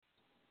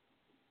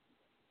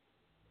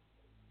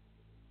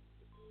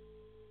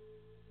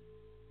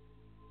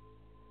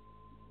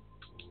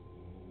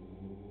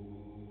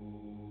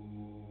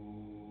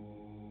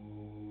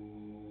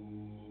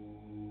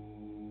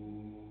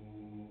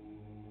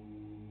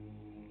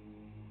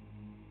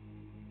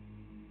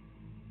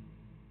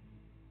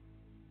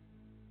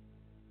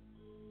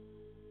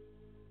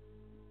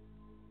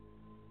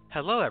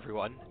Hello,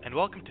 everyone, and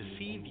welcome to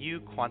Seaview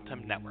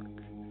Quantum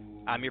Network.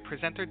 I'm your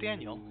presenter,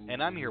 Daniel,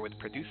 and I'm here with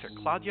producer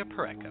Claudia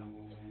Pareco.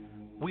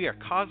 We are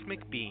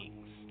cosmic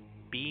beings,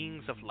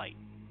 beings of light.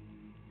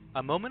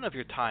 A moment of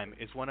your time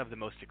is one of the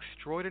most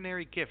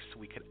extraordinary gifts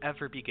we could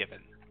ever be given.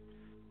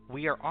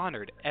 We are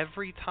honored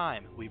every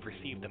time we've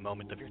received a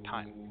moment of your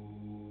time.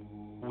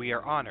 We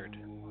are honored,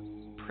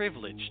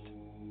 privileged,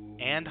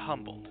 and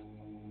humbled.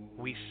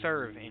 We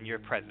serve in your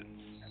presence.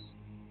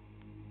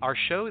 Our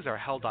shows are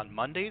held on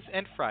Mondays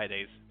and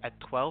Fridays at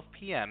 12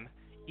 p.m.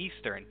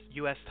 Eastern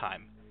U.S.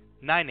 Time,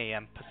 9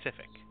 a.m.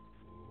 Pacific.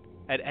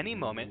 At any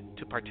moment,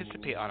 to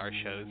participate on our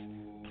shows,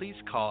 please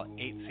call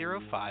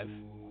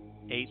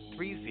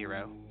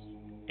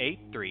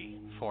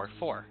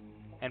 805-830-8344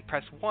 and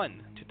press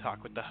 1 to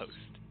talk with the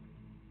host.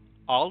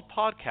 All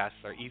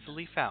podcasts are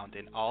easily found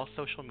in all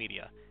social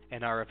media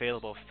and are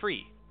available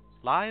free,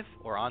 live,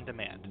 or on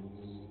demand.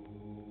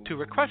 To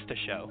request a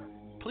show,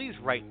 please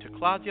write to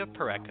Claudia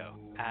Pareco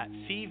at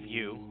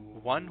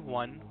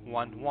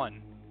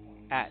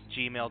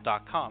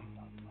cview1111@gmail.com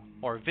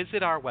or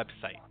visit our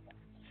website,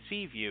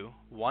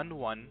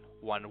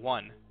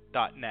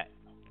 cview1111.net.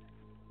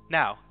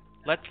 Now,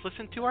 let's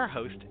listen to our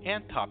host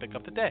and topic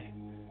of the day.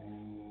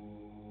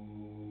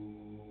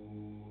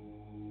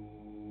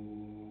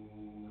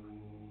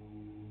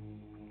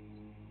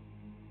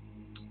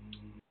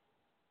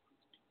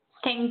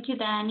 Thank you,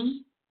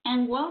 Danny,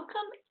 and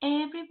welcome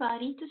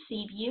everybody to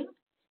Seaview.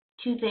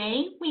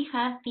 Today we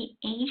have the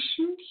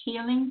Ancient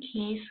Healing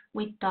Case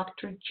with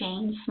Dr.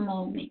 James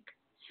Smolnik.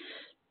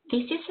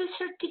 This is a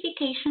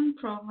certification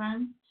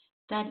program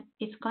that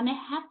is going to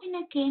happen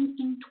again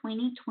in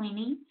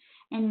 2020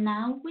 and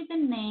now with the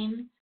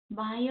name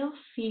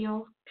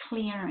Biofield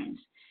Clearance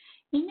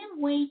in a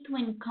way to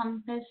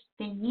encompass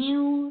the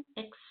new,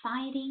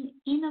 exciting,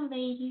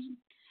 innovative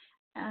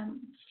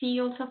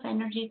fields of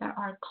energy that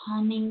are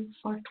coming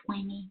for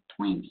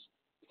 2020.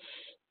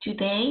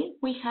 Today,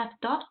 we have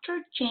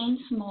Dr. Jane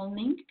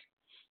Smolnik.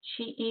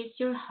 She is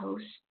your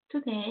host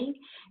today,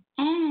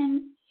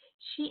 and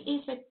she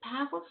is a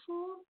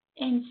powerful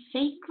and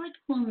sacred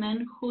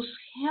woman whose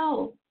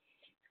help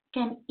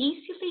can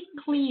easily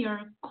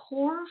clear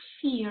core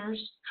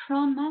fears,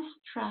 traumas,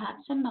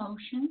 traps,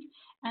 emotions,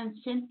 and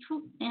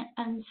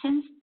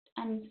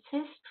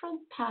ancestral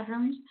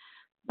patterns,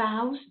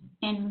 vows,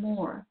 and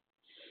more.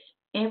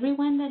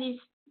 Everyone that is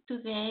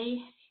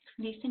today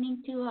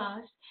listening to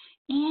us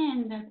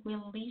and that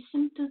will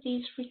listen to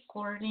this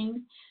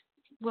recording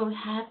will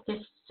have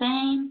the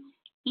same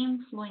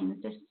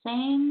influence, the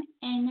same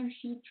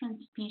energy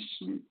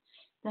transmission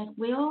that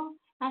will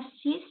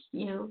assist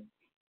you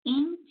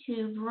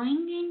into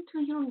bringing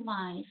to your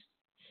life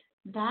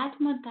that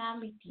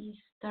modalities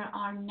that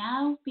are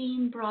now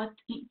being brought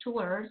to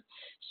earth,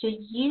 so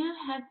you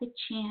have the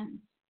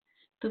chance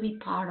to be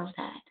part of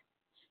that.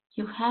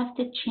 You have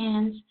the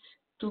chance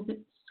to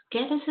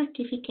get a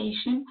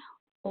certification,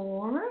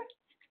 or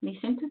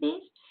listen to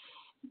this,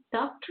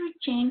 Dr.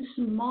 James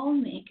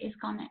Smolnik is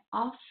going to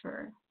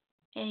offer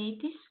a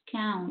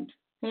discount,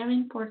 very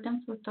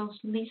important for those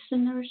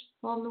listeners,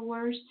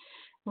 followers,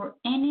 or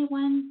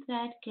anyone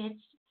that gets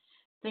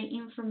the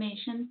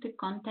information to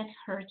contact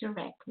her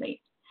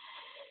directly.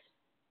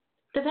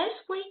 The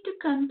best way to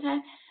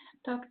contact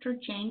Dr.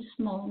 James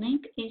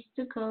Smolnik is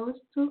to go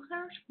to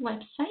her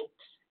website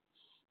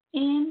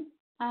and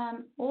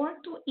or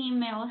to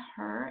email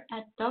her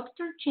at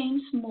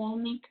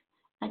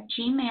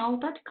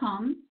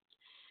drjamesmolnik@gmail.com.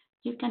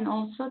 You can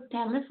also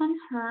telephone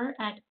her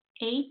at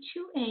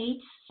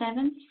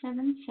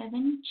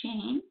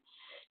 828-777-JANE.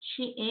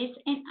 She is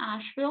in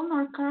Asheville,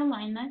 North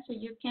Carolina, so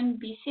you can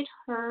visit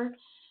her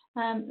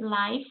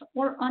live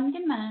or on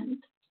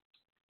demand.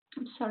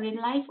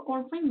 Live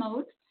or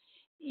remote.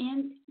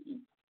 And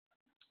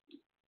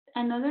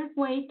another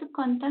way to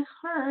contact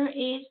her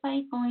is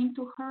by going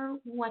to her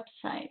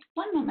website.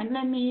 One moment,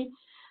 let me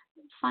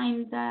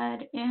find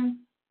that.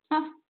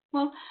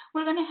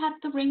 We're going to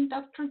have to bring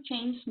Dr.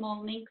 Jane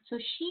Smolnik so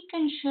she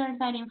can share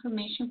that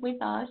information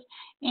with us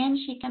and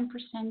she can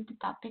present the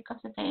topic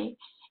of the day,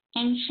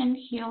 Ancient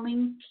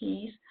Healing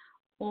Peace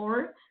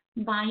or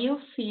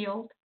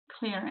Biofield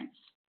Clearance.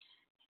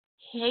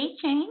 Hey,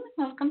 Jane,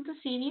 welcome to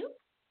Seaview.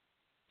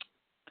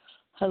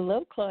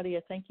 Hello,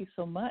 Claudia. Thank you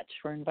so much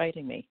for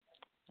inviting me.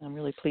 I'm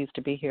really pleased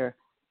to be here.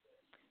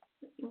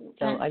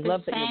 So I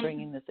love that you're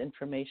bringing this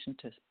information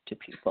to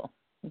people.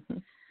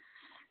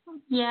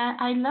 Yeah,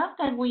 I love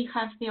that we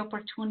have the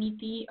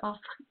opportunity of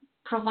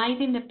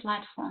providing the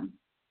platform.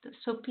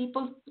 So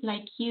people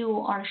like you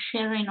are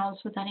sharing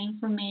also that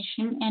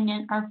information and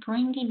then are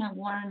bringing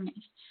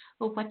awareness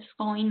of what's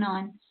going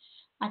on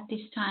at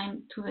this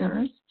time to the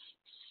earth.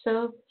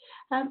 So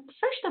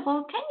first of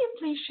all, can you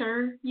please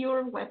share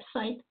your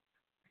website?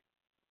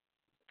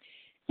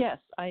 Yes,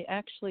 I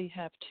actually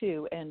have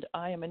two, and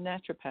I am a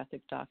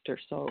naturopathic doctor,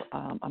 so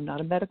I'm not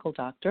a medical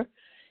doctor.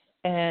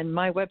 And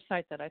my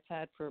website that I've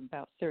had for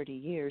about 30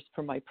 years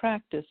for my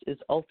practice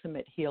is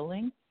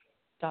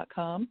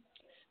ultimatehealing.com.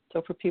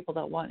 So for people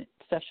that want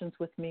sessions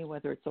with me,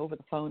 whether it's over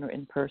the phone or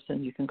in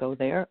person, you can go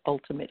there,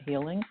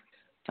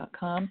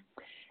 ultimatehealing.com.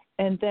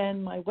 And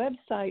then my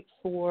website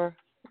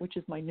which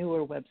is my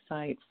newer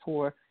website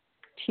for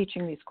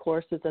teaching these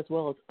courses as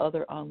well as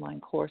other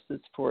online courses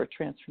for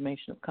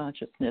transformation of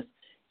consciousness,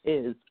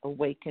 is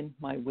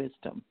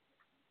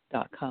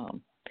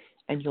awakenmywisdom.com.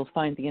 And you'll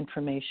find the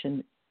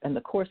information and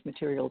the course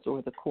materials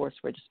or the course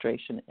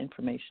registration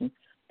information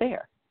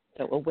there.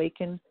 So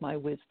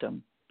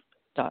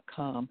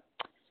awakenmywisdom.com,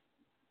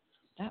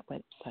 that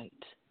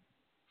website.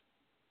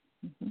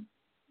 Mm-hmm.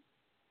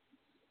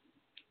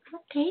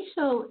 Okay,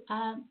 so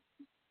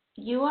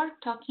you are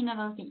talking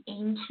about the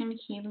ancient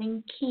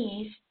healing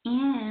keys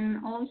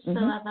and also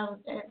about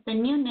the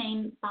new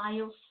name,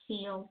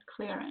 biofield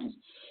clearance.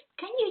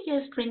 Can you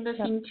just bring us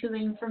into the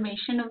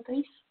information of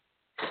this?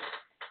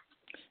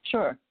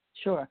 Sure.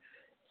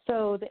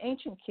 So the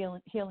ancient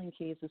healing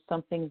keys is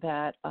something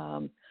that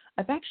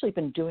I've actually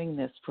been doing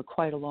this for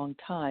quite a long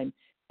time,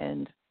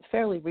 and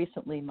fairly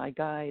recently my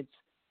guides,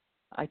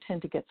 I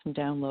tend to get some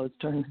downloads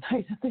during the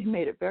night, and they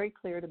made it very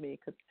clear to me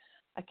because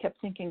I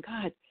kept thinking,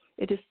 God,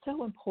 it is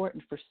so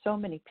important for so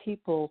many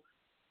people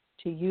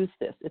to use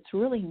this. It's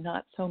really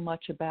not so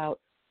much about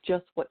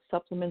just what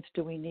supplements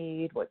do we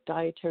need, what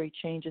dietary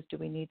changes do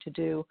we need to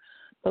do.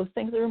 Those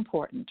things are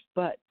important,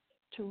 but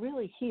to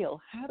really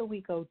heal, how do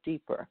we go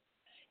deeper?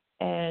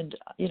 And,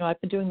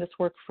 I've been doing this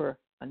work for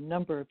a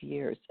number of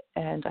years,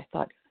 and I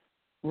thought,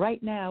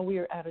 right now we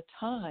are at a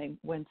time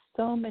when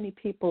so many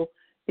people,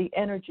 the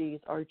energies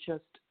are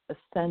just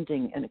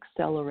ascending and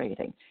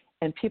accelerating,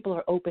 and people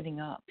are opening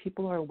up,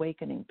 people are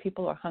awakening,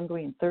 people are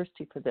hungry and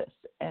thirsty for this.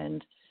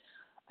 And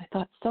I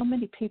thought so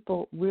many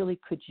people really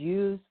could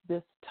use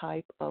this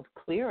type of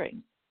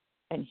clearing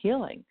and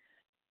healing.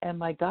 And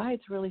my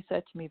guides really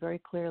said to me very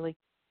clearly,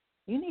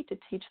 you need to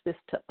teach this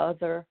to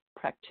other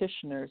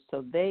practitioners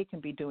so they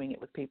can be doing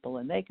it with people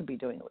and they can be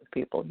doing it with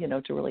people,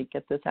 to really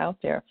get this out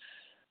there.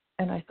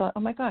 And I thought, oh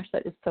my gosh,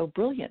 that is so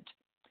brilliant.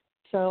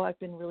 So I've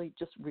been really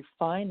just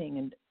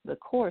refining the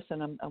course,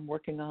 and I'm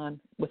working on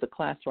with a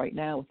class right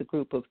now with a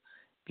group of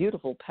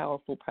beautiful,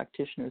 powerful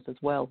practitioners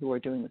as well who are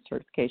doing the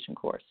certification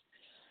course.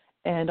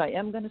 And I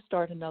am going to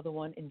start another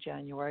one in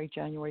January.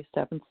 January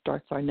 7th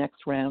starts our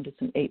next round.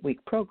 It's an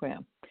 8-week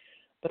program.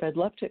 But I'd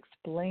love to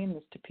explain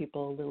this to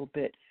people a little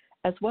bit,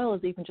 as well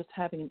as even just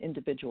having an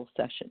individual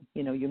session.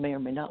 You may or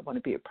may not want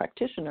to be a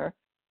practitioner,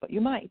 but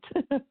you might,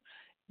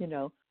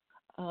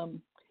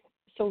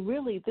 So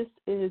really this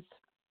is,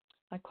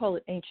 I call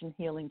it Ancient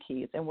Healing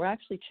Keys, and we're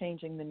actually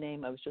changing the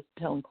name. I was just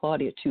telling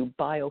Claudia to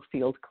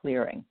Biofield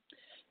Clearing.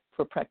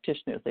 For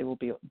practitioners, they will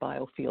be a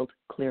biofield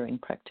clearing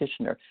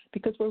practitioner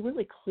because we're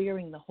really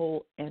clearing the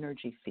whole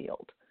energy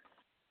field.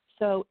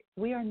 So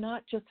we are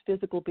not just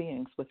physical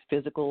beings with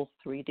physical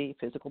 3D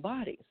physical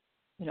bodies.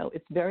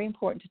 It's very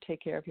important to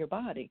take care of your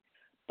body,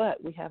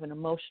 but we have an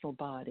emotional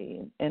body,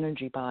 an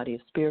energy body, a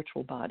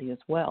spiritual body as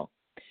well.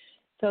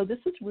 So this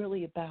is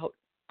really about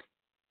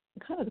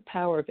kind of the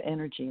power of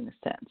energy in a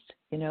sense.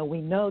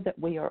 We know that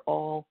we are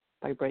all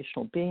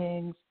vibrational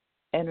beings.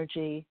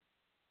 Energy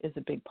is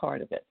a big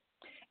part of it.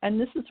 And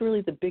this is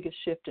really the biggest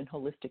shift in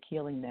holistic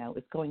healing now,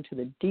 is going to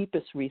the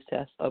deepest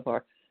recess of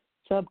our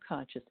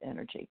subconscious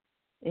energy,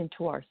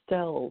 into our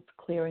cells,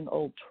 clearing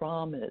old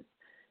traumas,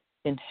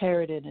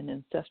 inherited and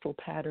ancestral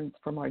patterns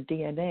from our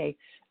DNA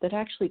that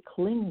actually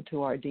cling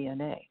to our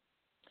DNA.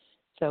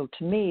 So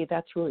to me,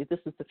 this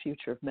is the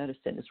future of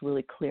medicine, is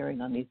really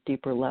clearing on these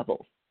deeper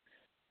levels.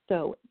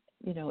 So,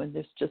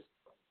 and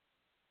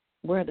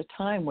we're at a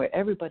time where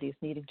everybody's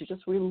needing to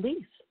just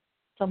release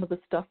some of the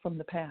stuff from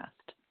the past.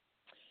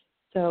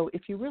 So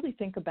if you really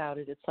think about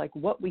it, it's like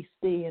what we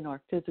see in our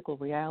physical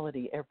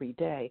reality every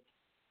day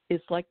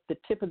is like the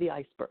tip of the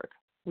iceberg.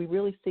 We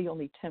really see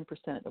only 10%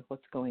 of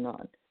what's going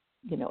on,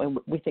 and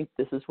we think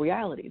this is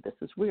reality, this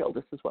is real,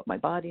 this is what my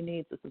body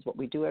needs, this is what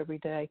we do every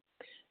day,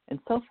 and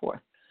so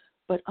forth.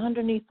 But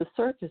underneath the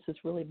surface is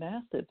really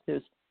massive.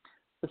 There's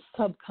the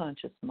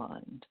subconscious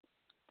mind,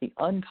 the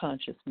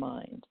unconscious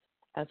mind,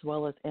 as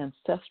well as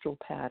ancestral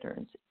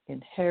patterns,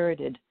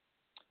 inherited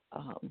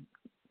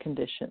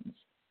conditions,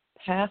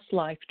 past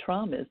life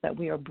traumas that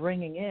we are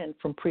bringing in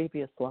from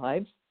previous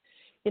lives.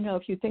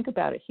 If you think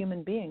about it,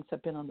 human beings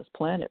have been on this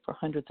planet for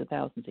hundreds of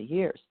thousands of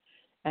years,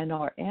 and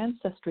our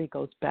ancestry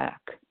goes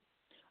back.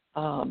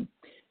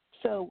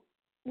 So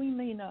we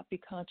may not be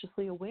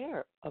consciously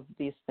aware of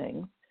these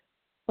things,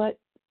 but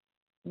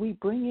we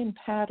bring in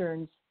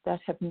patterns that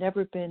have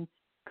never been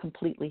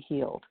completely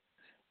healed,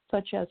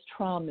 such as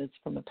traumas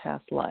from a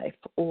past life,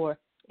 or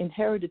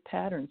inherited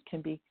patterns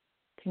can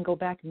go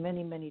back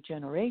many, many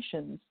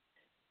generations.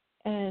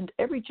 And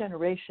every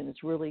generation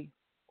is really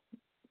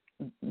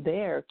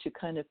there to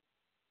kind of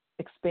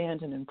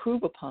expand and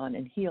improve upon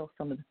and heal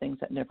some of the things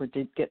that never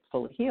did get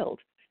fully healed,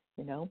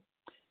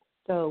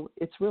 So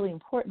it's really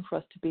important for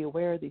us to be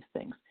aware of these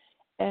things.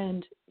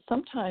 And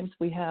sometimes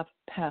we have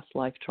past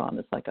life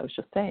traumas, like I was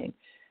just saying,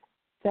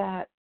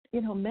 that,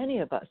 many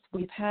of us,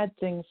 we've had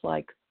things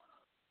like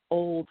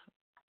old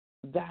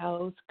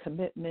vows,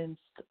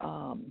 commitments,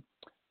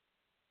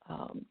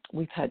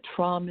 We've had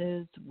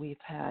traumas,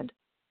 we've had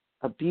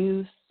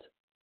abuse,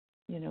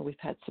 we've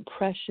had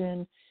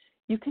suppression.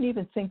 You can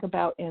even think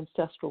about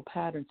ancestral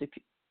patterns if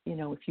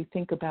you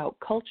think about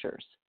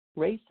cultures,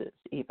 races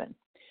even.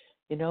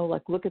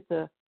 Like look at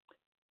the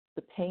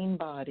pain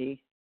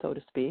body, so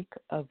to speak,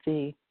 of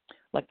the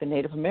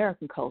Native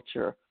American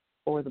culture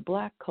or the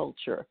Black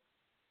culture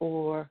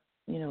or,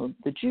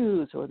 the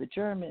Jews or the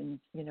Germans,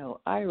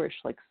 Irish,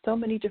 like so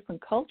many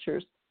different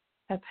cultures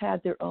have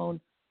had their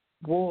own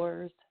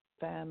wars,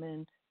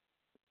 famine,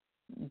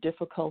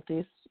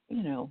 difficulties,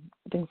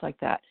 things like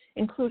that,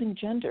 including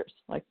genders.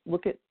 Like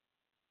look at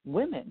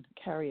women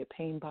carry a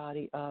pain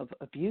body of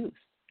abuse.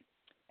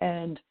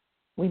 And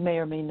we may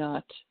or may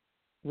not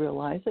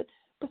realize it,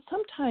 but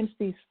sometimes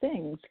these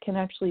things can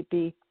actually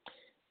be,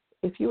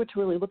 if you were to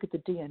really look at the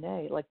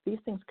DNA, like these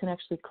things can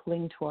actually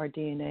cling to our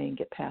DNA and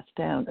get passed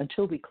down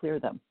until we clear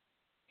them.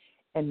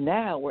 And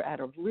now we're at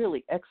a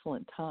really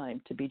excellent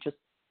time to be just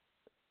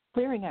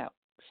clearing out,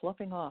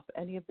 sloughing off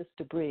any of this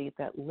debris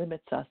that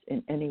limits us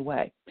in any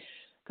way.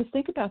 Because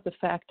think about the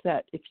fact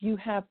that if you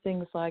have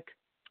things like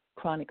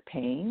chronic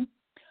pain,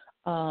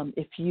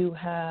 if you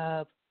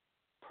have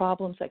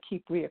problems that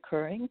keep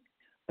reoccurring,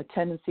 a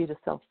tendency to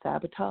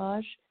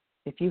self-sabotage,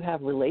 if you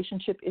have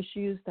relationship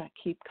issues that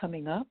keep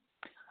coming up,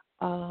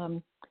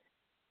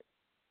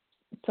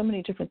 so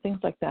many different things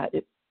like that.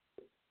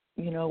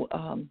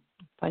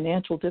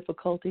 Financial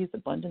difficulties,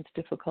 abundance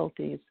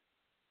difficulties,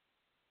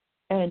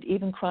 and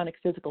even chronic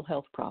physical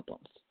health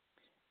problems.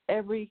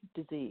 Every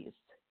disease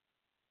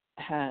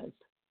has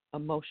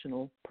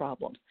emotional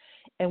problems.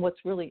 And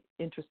what's really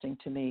interesting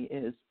to me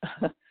is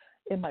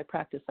in my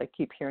practice, I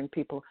keep hearing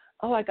people,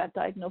 I got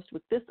diagnosed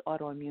with this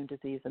autoimmune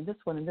disease and this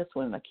one and this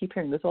one. And I keep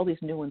hearing there's all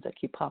these new ones that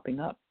keep popping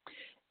up.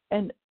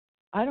 And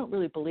I don't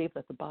really believe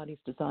that the body's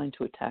designed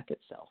to attack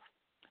itself.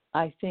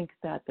 I think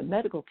that the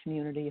medical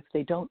community, if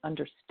they don't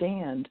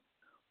understand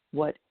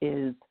what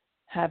is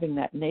having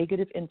that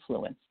negative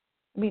influence,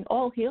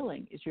 all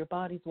healing is your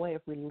body's way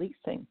of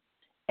releasing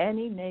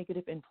any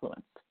negative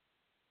influence,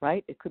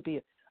 right? It could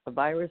be a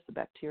virus, a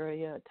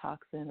bacteria, a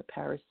toxin, a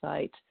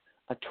parasite,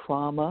 a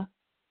trauma,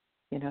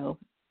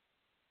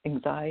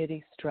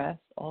 anxiety, stress,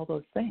 all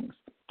those things.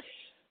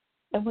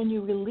 And when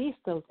you release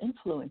those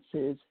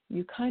influences,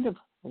 you kind of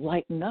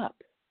lighten up.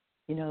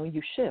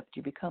 You shift,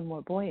 you become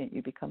more buoyant,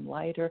 you become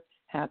lighter,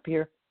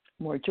 happier,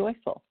 more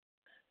joyful.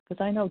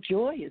 Because I know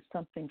joy is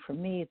something for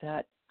me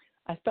that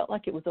I felt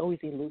like it was always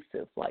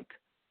elusive. Like,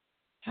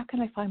 how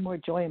can I find more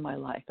joy in my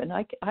life? And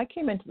I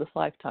came into this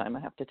lifetime, I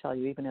have to tell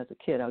you, even as a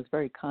kid, I was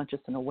very conscious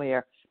and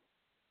aware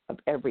of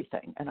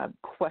everything. And I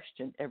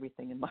questioned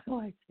everything in my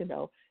life,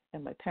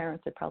 and my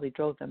parents, it probably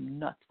drove them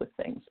nuts with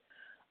things.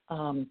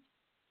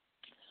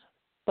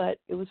 But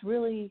it was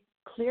really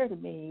clear to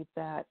me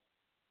that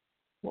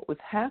what was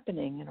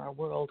happening in our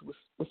world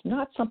was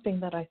not something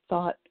that I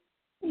thought,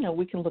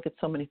 we can look at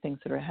so many things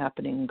that are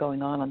happening and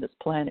going on this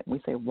planet, and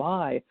we say,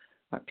 why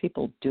aren't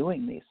people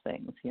doing these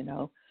things,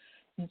 And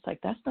it's like,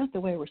 that's not the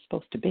way we're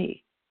supposed to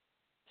be.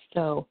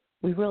 So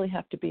we really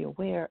have to be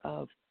aware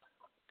of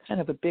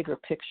kind of a bigger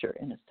picture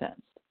in a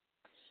sense.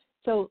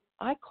 So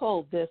I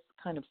call this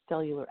kind of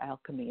cellular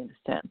alchemy in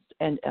a sense,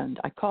 and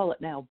I call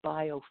it now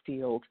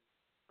biofield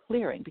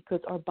clearing,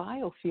 because our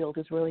biofield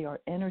is really our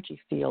energy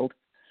field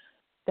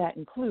that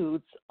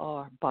includes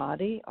our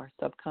body, our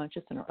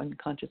subconscious, and our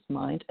unconscious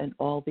mind, and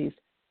all these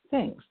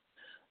things.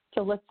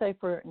 So let's say,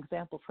 for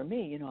example, for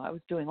me, I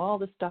was doing all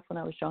this stuff when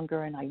I was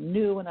younger, and I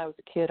knew when I was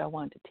a kid I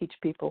wanted to teach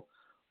people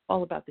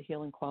all about the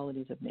healing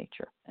qualities of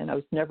nature, and I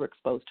was never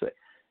exposed to it.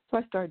 So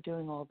I started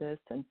doing all this,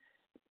 and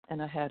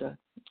I had a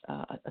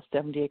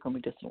 70-acre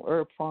medicinal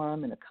herb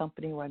farm and a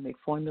company where I made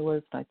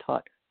formulas, and I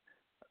taught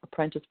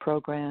apprentice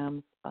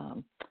programs.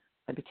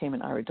 I became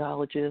an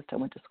iridologist. I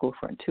went to school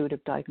for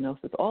intuitive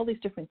diagnosis, all these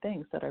different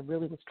things that I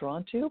really was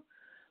drawn to.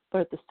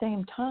 But at the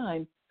same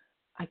time,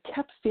 I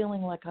kept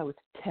feeling like I was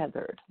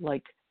tethered,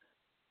 like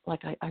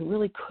I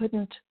really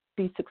couldn't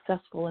be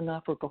successful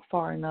enough or go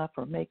far enough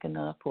or make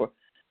enough or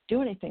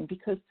do anything,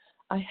 because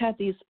I had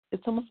these,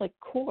 it's almost like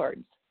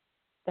cords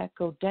that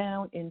go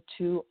down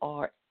into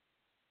our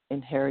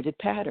inherited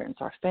patterns,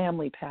 our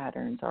family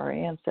patterns, our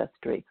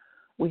ancestry.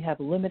 We have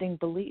limiting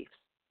beliefs.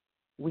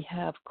 We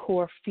have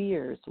core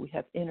fears. We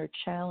have inner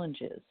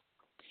challenges.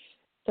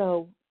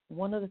 So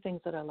one of the things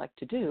that I like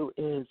to do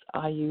is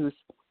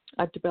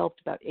I've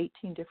developed about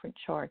 18 different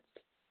charts,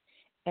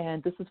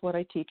 and this is what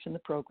I teach in the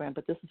program,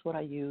 but this is what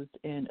I use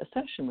in a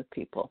session with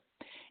people.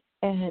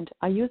 And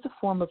I use a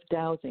form of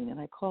dowsing, and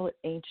I call it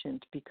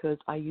ancient because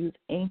I use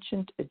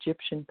ancient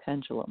Egyptian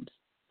pendulums.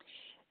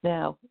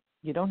 Now,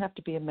 you don't have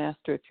to be a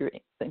master if you're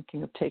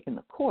thinking of taking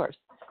the course,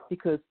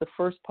 because the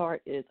first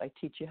part is I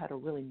teach you how to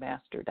really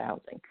master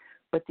dowsing.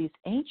 But these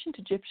ancient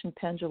Egyptian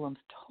pendulums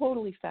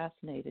totally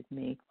fascinated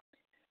me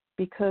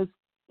because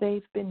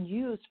they've been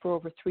used for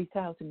over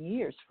 3,000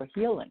 years for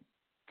healing.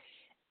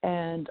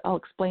 And I'll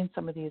explain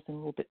some of these in a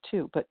little bit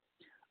too, but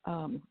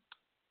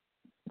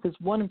there's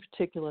one in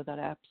particular that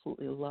I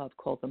absolutely love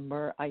called the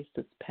Mer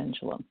Isis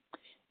pendulum.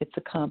 It's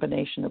a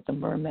combination of the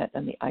Mermet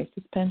and the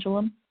Isis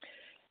pendulum.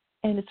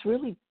 And it's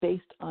really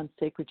based on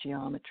sacred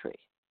geometry.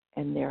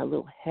 And they're a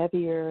little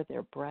heavier,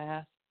 they're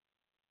brass.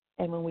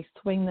 And when we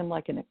swing them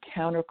like in a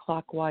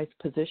counterclockwise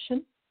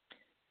position,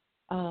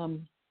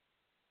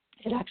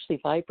 it actually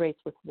vibrates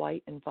with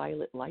white and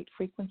violet light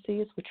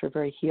frequencies, which are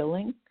very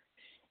healing.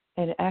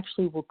 And it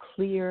actually will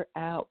clear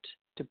out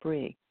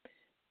debris.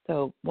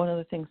 So one of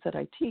the things that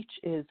I teach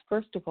is,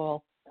 first of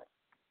all,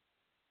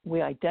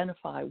 we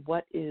identify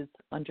what is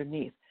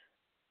underneath,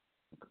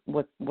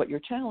 what your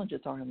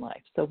challenges are in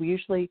life. So we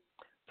usually,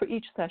 for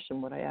each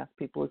session, what I ask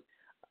people is,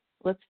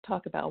 let's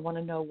talk about, I want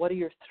to know, what are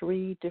your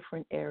 3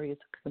 different areas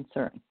of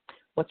concern?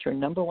 What's your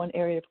number 1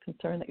 area of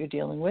concern that you're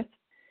dealing with?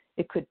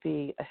 It could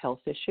be a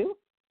health issue.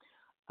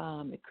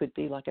 It could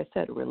be, like I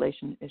said, a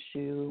relation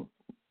issue,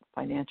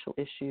 financial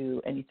issue,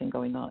 anything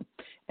going on.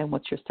 And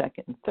what's your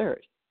second and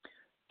third?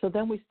 So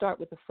then we start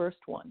with the first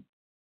one.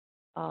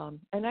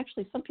 And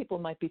actually, some people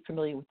might be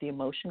familiar with the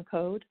emotion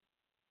code.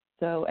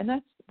 So, and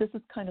this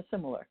is kind of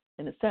similar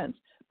in a sense,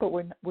 but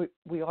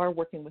we are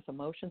working with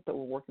emotions, but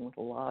we're working with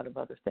a lot of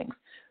other things.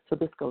 So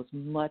this goes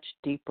much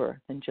deeper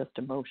than just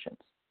emotions.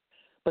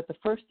 But the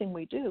first thing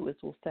we do is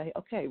we'll say,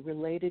 okay,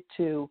 related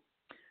to,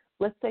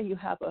 let's say you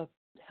have a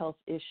health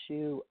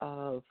issue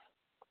of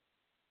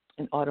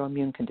an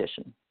autoimmune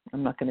condition.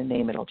 I'm not going to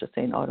name it. I'll just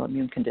say an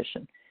autoimmune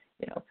condition,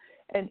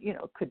 and, it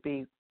could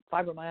be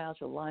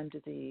fibromyalgia, Lyme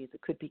disease,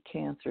 it could be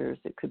cancers,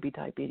 it could be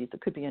diabetes,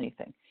 it could be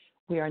anything.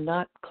 We are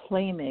not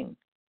claiming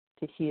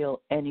to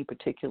heal any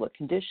particular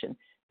condition.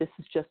 This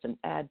is just an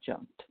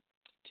adjunct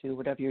to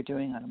whatever you're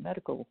doing on a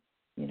medical,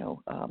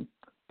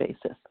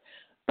 basis.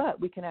 But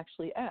we can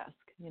actually ask,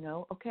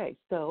 okay,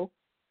 so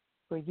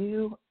for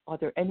you, are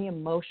there any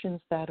emotions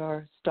that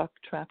are stuck,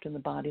 trapped in the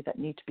body that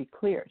need to be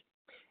cleared?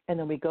 And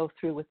then we go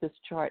through with this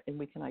chart and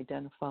we can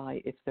identify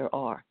if there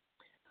are.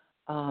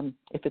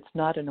 If it's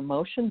not an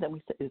emotion, then we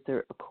say, is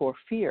there a core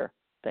fear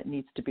that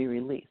needs to be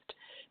released?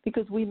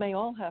 Because we may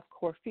all have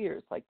core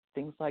fears, like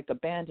things like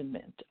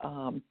abandonment,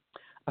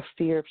 a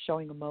fear of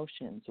showing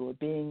emotions, or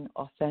being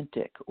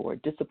authentic, or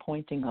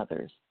disappointing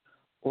others,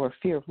 or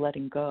fear of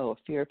letting go,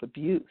 a fear of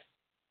abuse,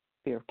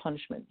 fear of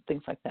punishment,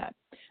 things like that.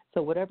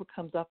 So whatever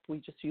comes up, we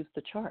just use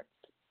the charts,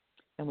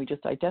 and we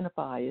just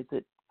identify, is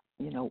it,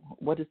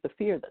 what is the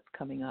fear that's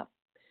coming up?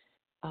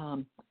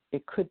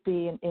 It could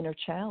be an inner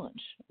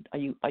challenge.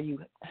 Are you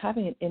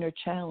having an inner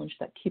challenge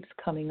that keeps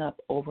coming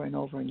up over and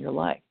over in your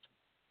life?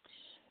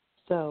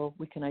 So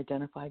we can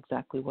identify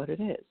exactly what it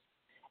is.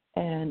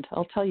 And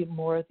I'll tell you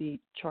more of the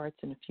charts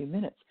in a few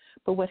minutes.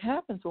 But what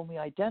happens when we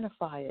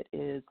identify it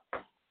is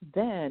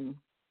then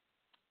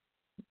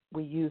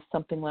we use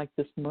something like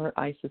this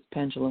Mer-Isis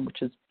pendulum,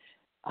 which is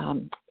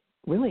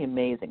really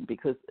amazing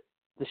because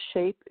the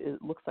shape,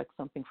 it looks like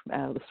something from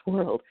out of this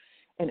world,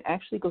 and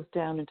actually goes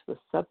down into the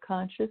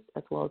subconscious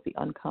as well as the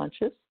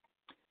unconscious.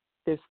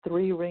 There's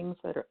 3 rings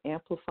that are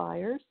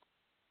amplifiers,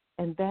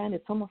 and then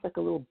it's almost like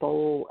a little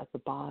bowl at the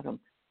bottom.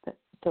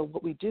 So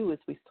what we do is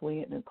we swing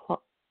it in a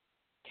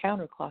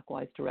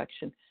counterclockwise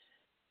direction,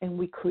 and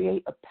we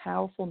create a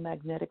powerful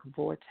magnetic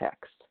vortex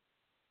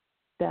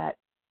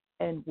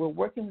and we're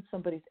working with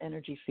somebody's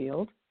energy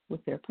field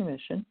with their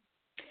permission,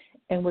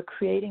 and we're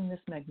creating this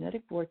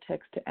magnetic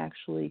vortex to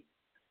actually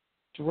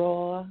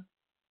draw,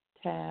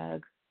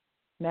 tag,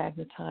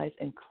 magnetize,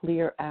 and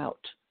clear out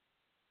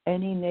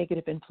any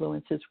negative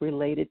influences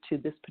related to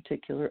this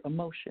particular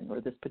emotion or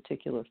this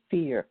particular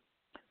fear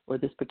or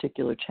this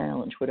particular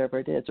challenge, whatever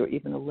it is, or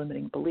even a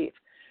limiting belief.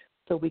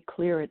 So we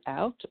clear it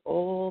out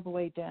all the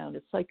way down.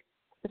 It's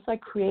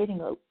like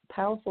creating a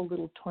powerful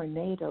little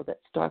tornado that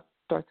starts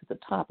at the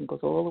top and goes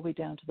all the way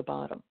down to the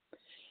bottom.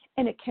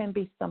 And it can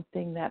be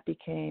something that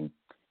became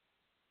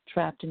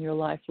trapped in your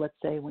life, let's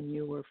say when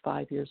you were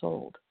 5 years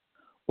old.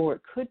 Or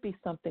it could be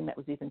something that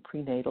was even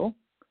prenatal,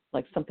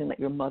 like something that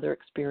your mother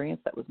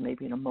experienced that was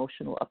maybe an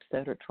emotional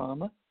upset or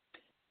trauma,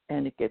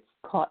 and it gets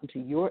caught into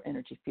your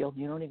energy field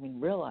and you don't even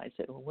realize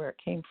it or where it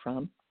came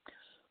from.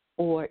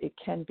 Or it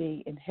can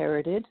be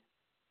inherited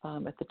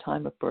at the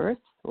time of birth,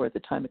 or at the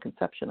time of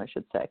conception, I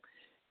should say.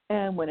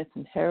 And when it's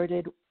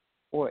inherited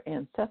or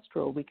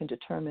ancestral, we can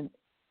determine,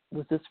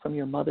 was this from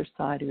your mother's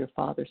side or your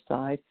father's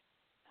side?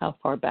 How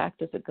far back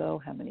does it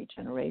go? How many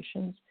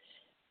generations?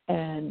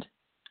 And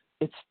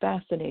it's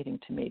fascinating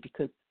to me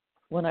because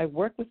when I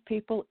work with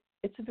people,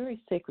 it's a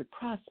very sacred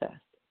process.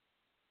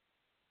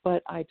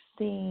 But I've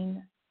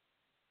seen,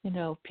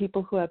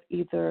 people who have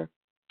either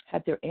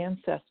had their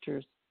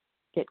ancestors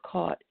get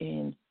caught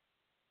in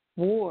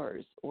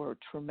wars or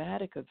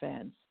traumatic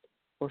events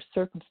or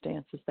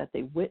circumstances that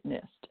they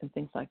witnessed and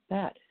things like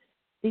that.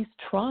 These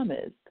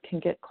traumas can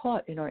get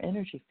caught in our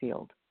energy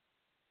field.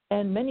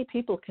 And many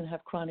people can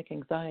have chronic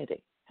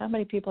anxiety. How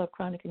many people have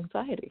chronic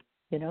anxiety?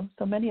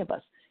 So many of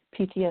us.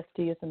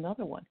 PTSD is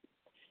another one.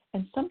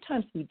 And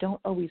sometimes we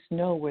don't always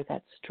know where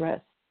that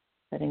stress,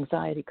 that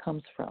anxiety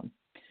comes from.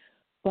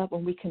 But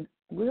when we can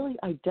really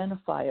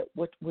identify it,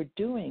 what we're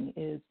doing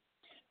is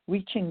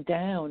reaching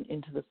down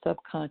into the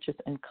subconscious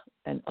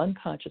and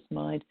unconscious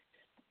mind,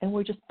 and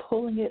we're just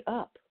pulling it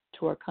up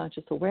to our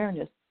conscious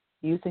awareness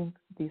using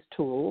these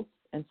tools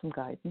and some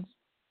guidance.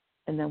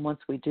 And then once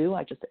we do,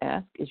 I just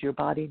ask, is your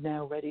body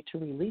now ready to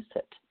release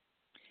it?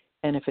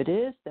 And if it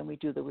is, then we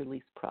do the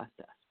release process,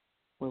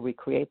 where we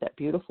create that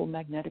beautiful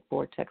magnetic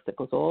vortex that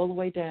goes all the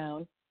way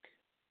down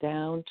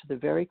to the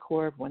very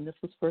core of when this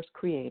was first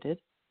created.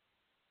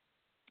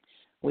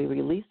 We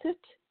release it,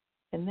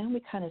 and then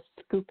we kind of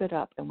scoop it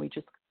up, and we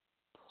just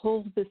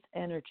pull this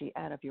energy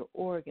out of your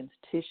organs,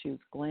 tissues,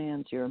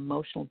 glands, your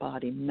emotional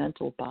body,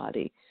 mental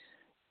body,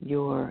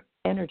 your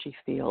energy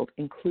field,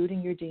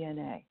 including your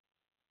DNA.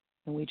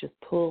 And we just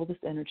pull this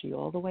energy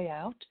all the way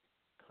out,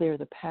 clear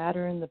the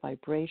pattern, the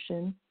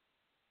vibration,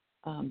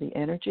 the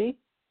energy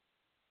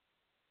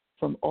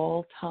from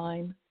all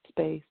time,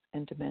 space,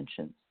 and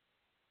dimensions.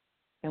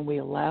 And we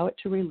allow it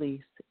to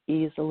release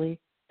easily,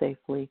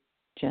 safely,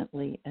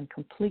 gently, and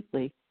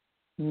completely,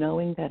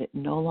 knowing that it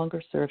no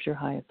longer serves your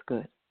highest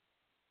good.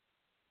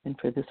 And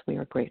for this, we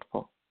are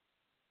grateful.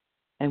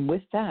 And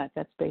with that,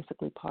 that's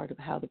basically part of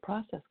how the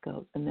process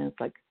goes. And then it's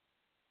like,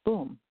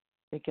 boom,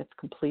 it gets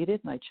completed,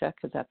 and I check,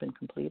 has that been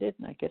completed?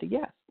 And I get a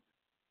yes.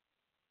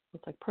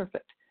 It's like,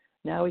 perfect.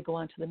 Now we go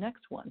on to the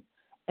next one.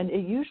 And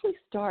it usually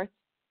starts,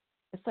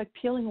 it's like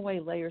peeling away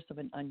layers of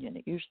an onion.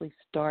 It usually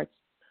starts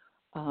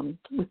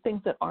with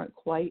things that aren't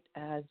quite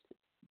as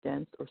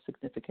dense or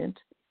significant.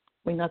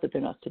 I mean, not that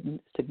they're not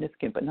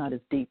significant, but not as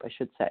deep, I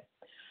should say.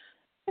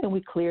 And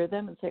we clear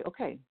them and say,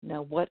 okay,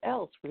 now what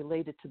else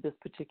related to this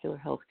particular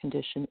health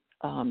condition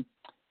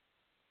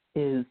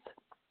is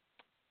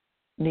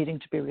needing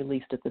to be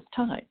released at this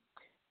time?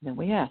 And then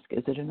we ask,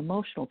 is it an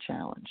emotional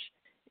challenge?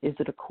 Is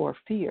it a core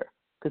fear?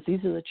 Because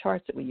these are the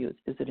charts that we use.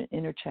 Is it an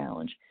inner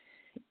challenge?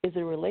 Is it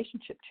a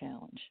relationship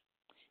challenge?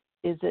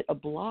 Is it a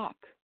block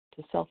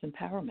to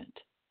self-empowerment?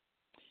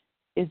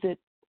 Is it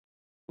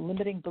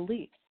limiting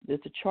beliefs? There's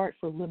a chart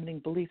for limiting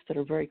beliefs that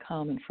are very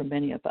common for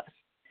many of us.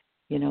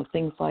 You know,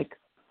 things like,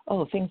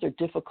 oh, things are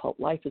difficult.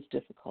 Life is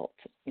difficult.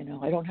 You know,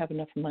 I don't have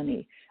enough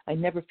money. I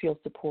never feel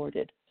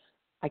supported.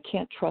 I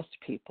can't trust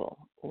people,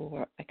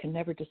 or I can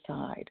never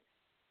decide,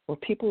 or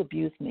people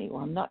abuse me,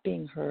 or I'm not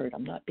being heard.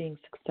 I'm not being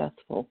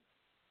successful,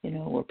 you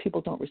know, or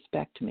people don't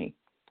respect me.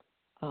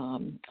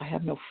 I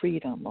have no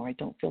freedom, or I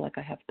don't feel like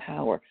I have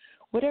power.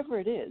 Whatever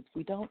it is,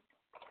 we don't,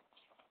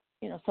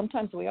 you know,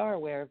 sometimes we are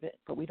aware of it,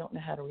 but we don't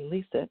know how to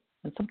release it.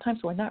 And sometimes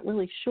we're not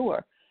really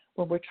sure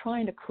when we're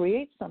trying to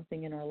create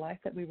something in our life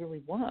that we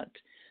really want,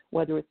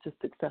 whether it's a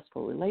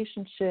successful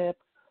relationship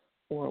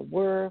or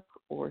work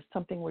or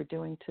something we're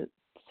doing to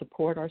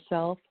support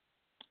ourselves,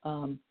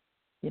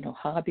 you know,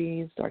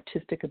 hobbies,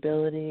 artistic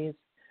abilities.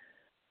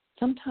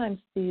 Sometimes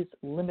these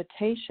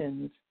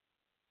limitations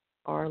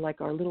are like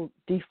our little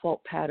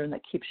default pattern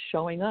that keeps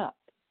showing up,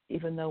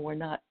 even though we're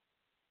not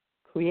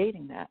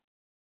creating that.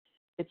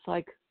 It's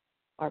like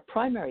our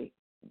primary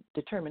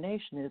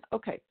determination is,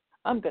 okay,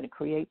 I'm going to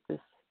create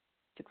this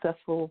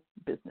successful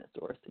business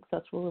or a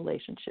successful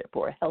relationship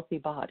or a healthy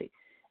body,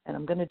 and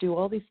I'm going to do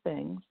all these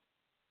things.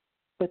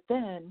 But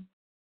then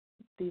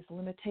these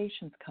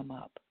limitations come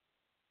up,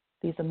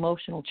 these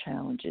emotional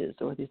challenges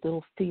or these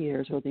little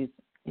fears or these,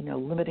 you know,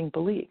 limiting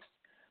beliefs.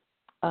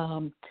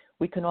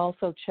 We can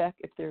also check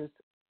if there's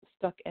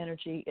stuck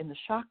energy in the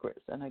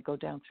chakras, and I go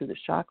down through the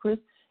chakras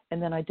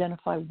and then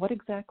identify what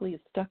exactly is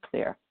stuck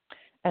there.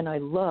 And I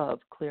love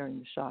clearing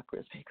the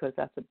chakras because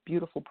that's a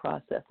beautiful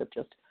process of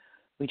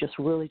we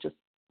really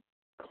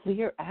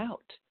clear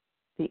out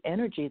the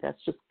energy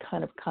that's just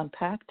kind of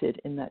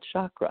compacted in that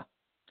chakra.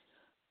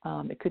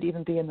 It could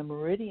even be in the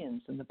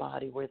meridians in the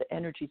body where the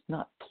energy's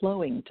not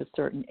flowing to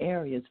certain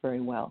areas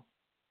very well.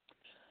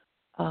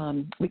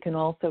 We can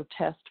also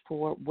test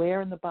for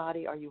where in the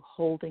body are you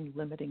holding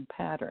limiting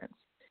patterns.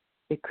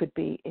 It could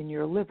be in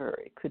your liver,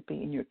 it could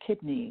be in your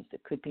kidneys,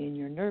 it could be in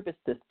your nervous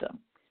system,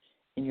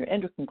 in your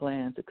endocrine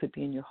glands, it could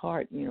be in your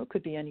heart, you know, it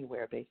could be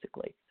anywhere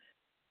basically.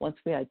 Once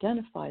we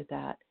identify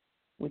that,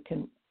 we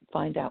can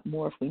find out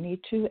more if we need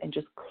to and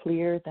just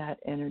clear that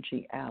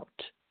energy out.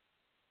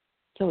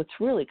 So it's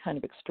really kind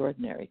of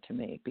extraordinary to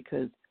me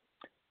because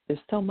there's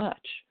so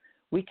much.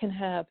 We can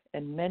have,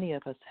 and many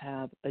of us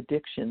have,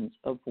 addictions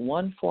of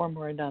one form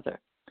or another.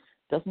 It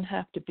doesn't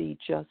have to be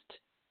just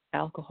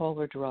alcohol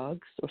or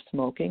drugs or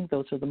smoking.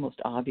 Those are the most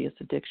obvious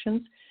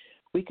addictions.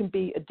 We can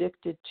be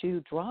addicted to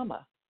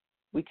drama.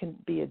 We can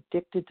be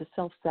addicted to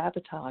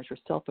self-sabotage or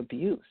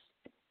self-abuse.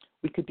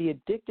 We could be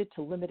addicted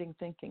to limiting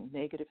thinking,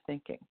 negative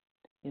thinking.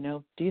 You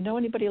know, do you know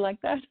anybody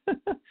like that?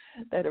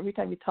 That every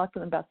time you talk to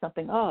them about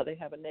something, oh, they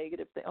have a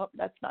negative thing. Oh,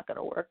 that's not going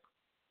to work.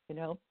 You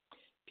know,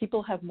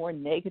 people have more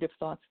negative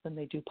thoughts than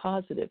they do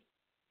positive,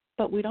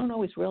 but we don't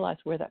always realize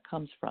where that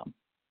comes from.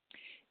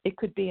 It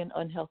could be an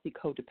unhealthy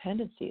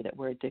codependency that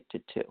we're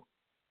addicted to.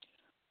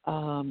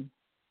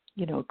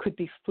 You know, it could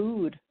be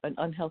food, an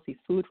unhealthy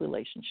food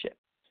relationship.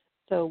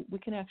 So we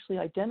can actually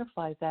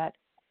identify that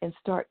and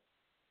start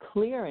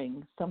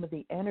clearing some of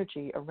the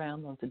energy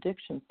around those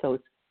addictions so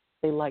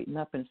they lighten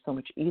up, and it's so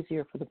much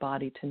easier for the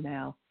body to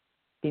now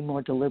be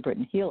more deliberate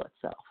and heal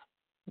itself.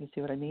 You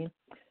see what I mean?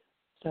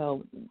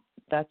 So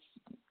that's,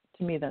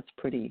 to me, that's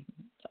pretty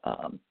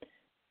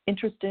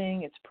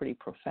interesting. It's pretty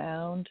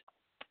profound.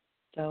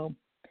 So,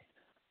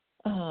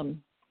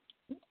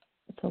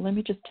 so let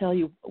me just tell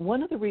you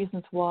one of the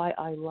reasons why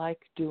I like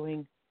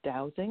doing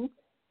dowsing,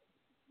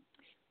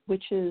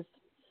 which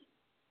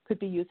could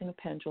be using a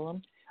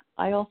pendulum.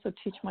 I also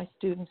teach my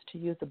students to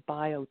use a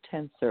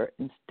biotensor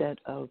instead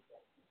of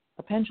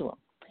a pendulum.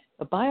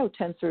 A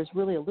biotensor is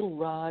really a little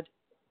rod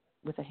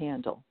with a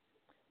handle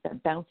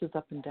that bounces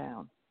up and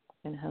down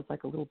and has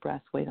like a little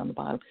brass weight on the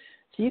bottom.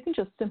 So you can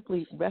just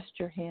simply rest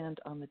your hand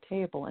on the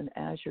table, and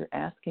as you're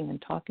asking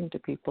and talking to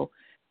people,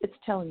 it's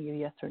telling you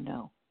yes or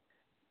no.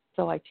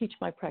 So I teach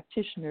my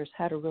practitioners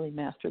how to really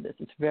master this.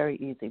 It's very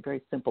easy,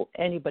 very simple.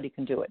 Anybody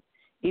can do it.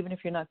 Even if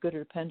you're not good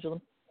at a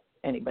pendulum,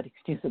 anybody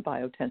can use a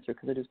biotensor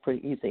because it is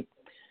pretty easy.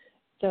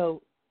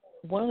 So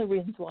one of the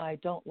reasons why I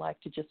don't like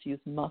to just use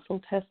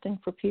muscle testing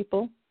for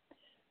people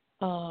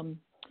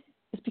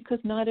is because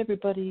not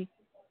everybody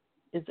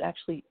is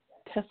actually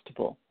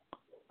testable.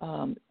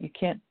 You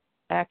can't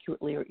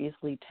accurately or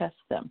easily test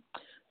them,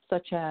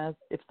 such as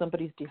if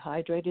somebody's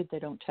dehydrated, they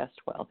don't test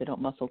well. They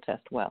don't muscle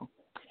test well.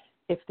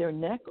 If their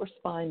neck or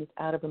spine is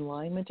out of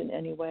alignment in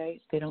any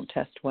way, they don't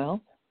test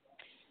well.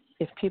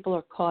 If people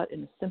are caught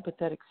in a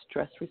sympathetic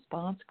stress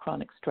response,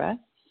 chronic stress,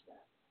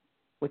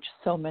 which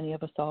so many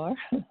of us are,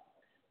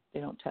 they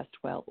don't test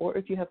well. Or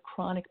if you have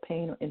chronic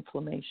pain or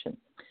inflammation.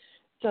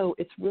 So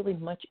it's really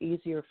much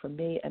easier for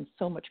me and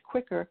so much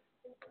quicker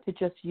to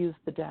just use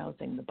the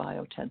dowsing, the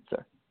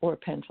biotensor, or a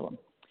pendulum,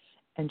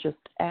 and just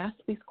ask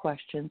these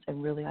questions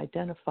and really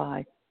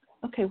identify,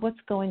 okay, what's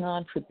going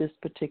on for this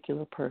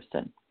particular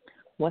person?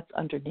 What's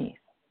underneath?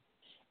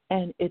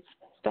 And it's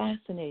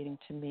fascinating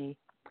to me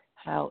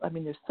how,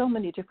 there's so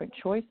many different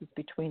choices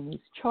between these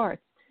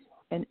charts,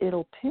 and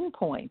it'll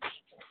pinpoint,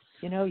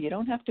 you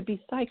don't have to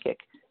be psychic.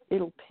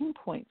 It'll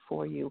pinpoint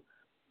for you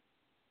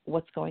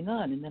what's going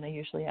on. And then I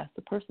usually ask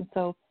the person,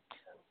 so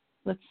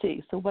let's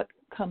see. So what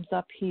comes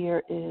up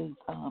here is,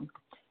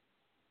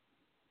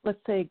 let's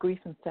say, grief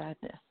and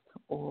sadness,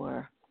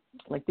 or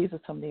like these are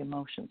some of the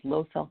emotions,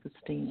 low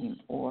self-esteem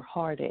or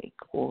heartache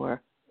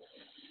or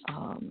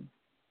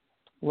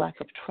lack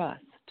of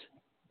trust.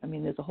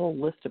 There's a whole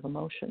list of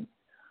emotions.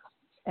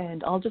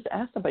 And I'll just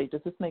ask somebody,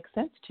 does this make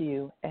sense to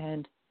you?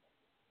 And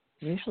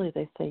usually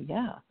they say,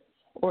 yeah.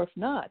 Or if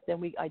not,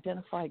 then we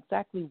identify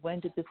exactly when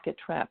did this get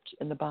trapped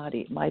in the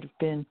body. It might have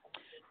been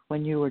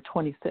when you were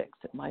 26.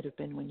 It might have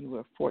been when you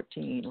were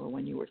 14 or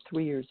when you were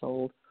 3 years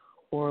old.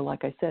 Or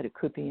like I said, it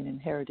could be an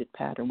inherited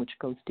pattern which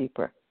goes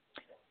deeper.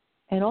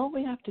 And all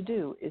we have to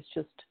do is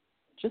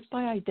just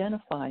by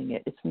identifying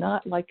it, it's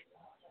not like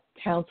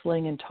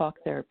counseling and talk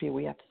therapy.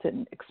 We have to sit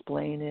and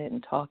explain it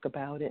and talk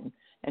about it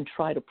and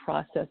try to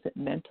process it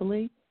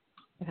mentally.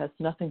 It has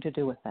nothing to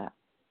do with that.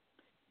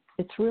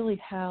 It's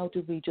really how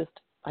do we just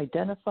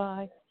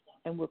identify,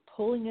 and we're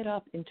pulling it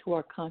up into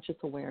our conscious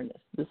awareness.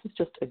 This is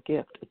just a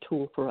gift, a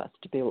tool for us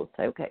to be able to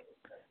say, okay,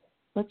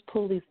 let's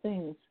pull these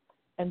things.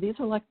 And these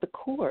are like the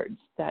cords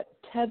that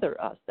tether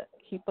us, that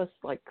keep us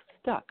like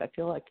stuck. I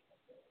feel like,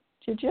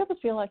 did you ever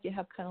feel like you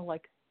have kind of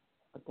like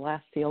a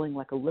glass ceiling,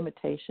 like a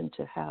limitation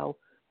to how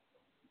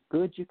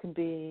good you can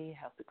be,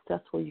 how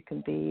successful you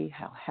can be,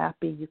 how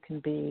happy you can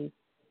be,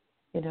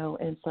 and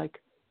it's like,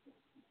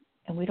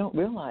 and we don't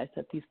realize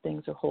that these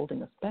things are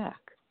holding us back.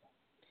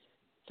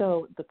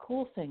 So the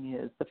cool thing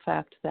is the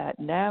fact that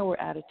now we're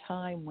at a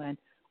time when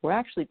we're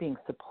actually being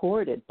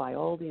supported by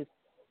all these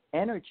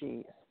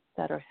energies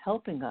that are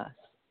helping us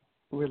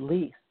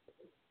release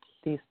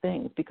these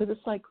things, because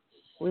it's like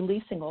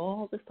releasing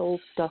all this old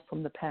stuff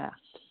from the past.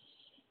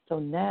 So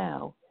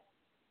now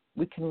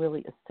we can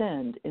really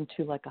ascend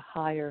into like a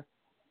higher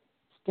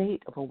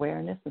state of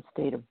awareness and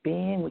state of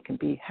being. We can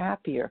be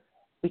happier.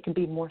 We can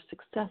be more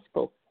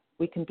successful.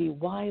 We can be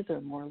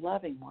wiser, more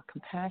loving, more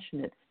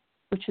compassionate,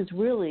 which is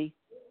really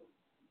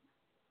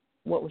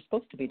what we're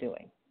supposed to be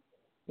doing,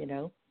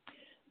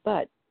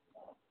 But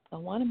I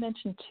want to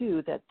mention,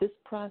 too, that this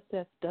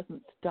process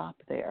doesn't stop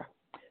there.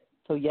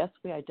 So, yes,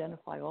 we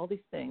identify all these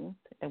things,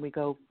 and we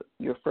go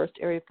your first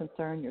area of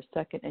concern, your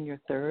second, and your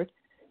third,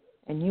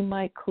 and you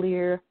might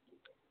clear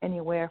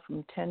anywhere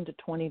from 10 to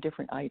 20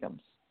 different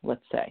items,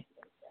 let's say.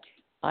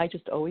 I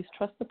just always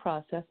trust the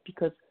process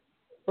because,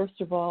 first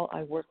of all,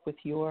 I work with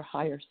your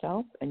higher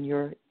self and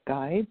your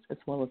guides as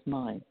well as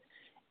mine.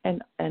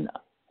 And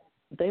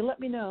they let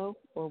me know,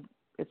 or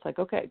it's like,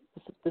 okay,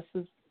 this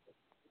is,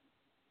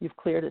 you've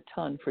cleared a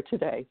ton for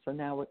today, so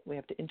now we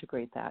have to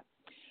integrate that.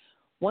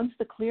 Once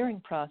the clearing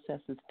process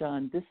is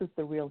done, this is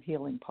the real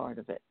healing part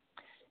of it,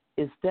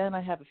 is then I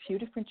have a few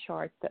different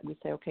charts that we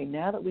say, okay,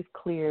 now that we've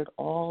cleared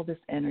all this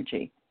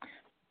energy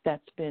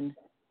that's been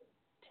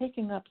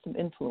taking up some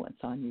influence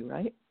on you,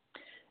 right?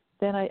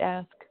 Then I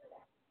ask,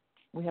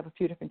 we have a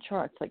few different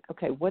charts, like,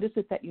 okay, what is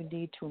it that you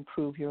need to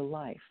improve your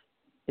life?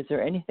 Is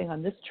there anything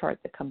on this chart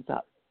that comes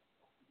up?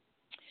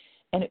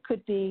 And it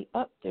could be,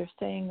 they're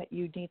saying that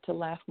you need to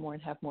laugh more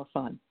and have more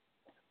fun,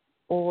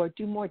 or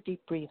do more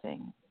deep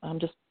breathing. I'm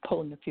just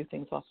pulling a few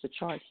things off the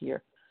chart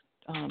here.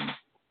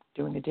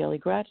 Doing a daily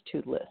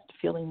gratitude list,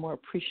 feeling more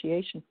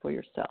appreciation for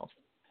yourself,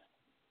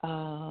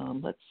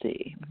 let's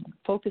see,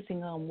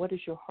 focusing on what is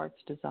your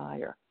heart's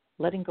desire,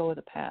 letting go of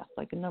the past,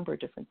 like a number of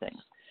different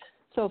things.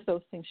 So if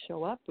those things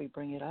show up, we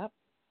bring it up,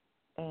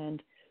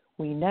 and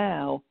we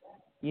now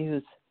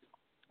use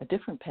a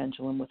different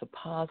pendulum with a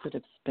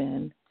positive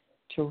spin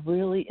to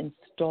really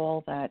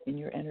install that in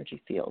your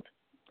energy field.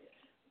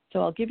 So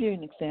I'll give you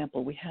an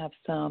example. We have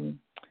some,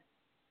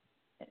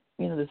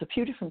 there's a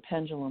few different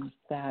pendulums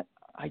that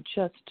I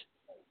just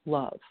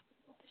love.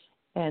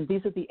 And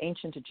these are the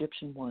ancient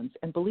Egyptian ones.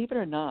 And believe it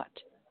or not,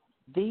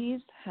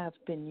 these have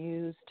been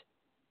used,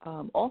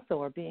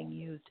 also are being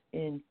used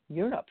in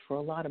Europe for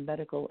a lot of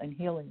medical and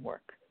healing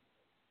work.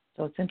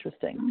 So it's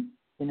interesting.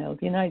 The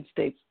United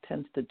States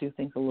tends to do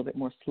things a little bit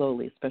more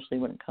slowly, especially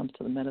when it comes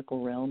to the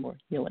medical realm or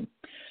healing.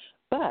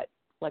 But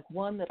like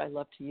one that I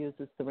love to use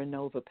is the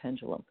Renova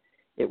pendulum.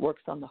 It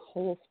works on the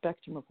whole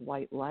spectrum of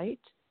white light.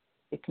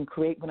 It can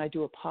create, when I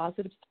do a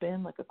positive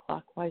spin, like a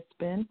clockwise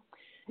spin,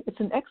 it's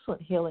an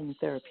excellent healing and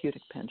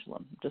therapeutic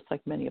pendulum, just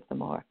like many of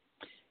them are.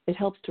 It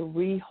helps to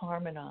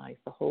reharmonize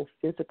the whole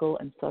physical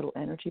and subtle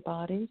energy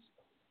bodies.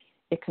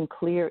 It can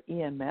clear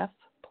EMF,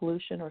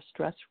 pollution or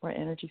stress from our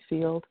energy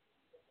field,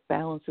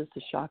 balances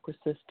the chakra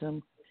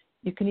system.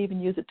 You can even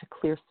use it to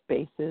clear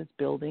spaces,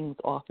 buildings,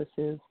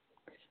 offices.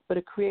 But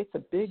it creates a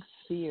big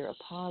sphere, a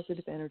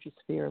positive energy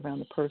sphere around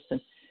the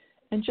person,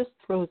 and just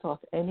throws off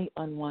any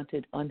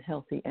unwanted,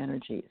 unhealthy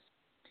energies.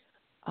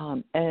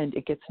 And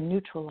it gets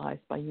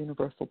neutralized by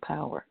universal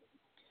power.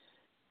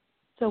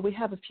 So we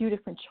have a few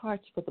different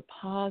charts for the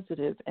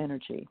positive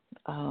energy.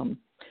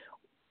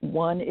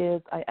 One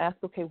is I ask,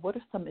 okay, what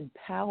are some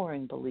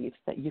empowering beliefs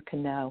that you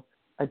can now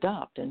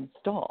adopt and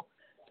install?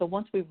 So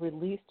once we've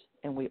released,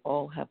 and we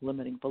all have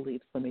limiting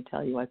beliefs, let me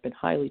tell you, I've been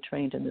highly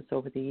trained in this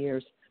over the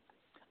years.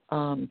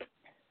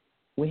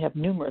 We have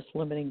numerous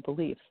limiting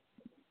beliefs.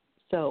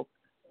 So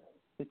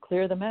we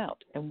clear them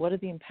out. And what are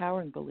the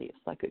empowering beliefs?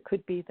 Like it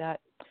could be that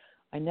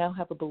I now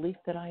have a belief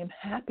that I am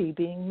happy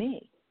being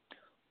me,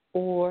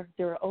 or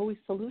there are always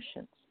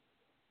solutions,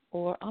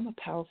 or I'm a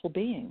powerful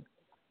being,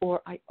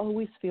 or I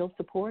always feel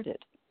supported,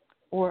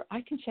 or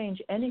I can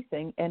change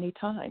anything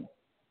anytime,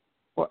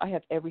 or I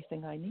have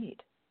everything I need,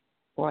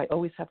 or I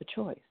always have a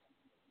choice.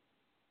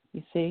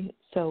 You see?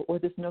 So, or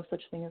there's no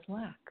such thing as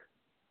lack.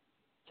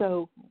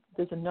 So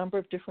there's a number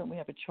of different, we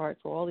have a chart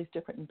for all these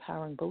different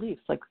empowering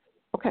beliefs. Like,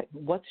 okay,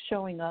 what's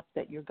showing up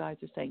that your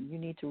guides are saying you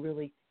need to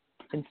really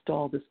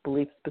install this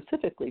belief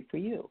specifically for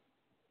you?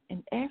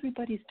 And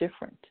everybody's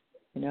different,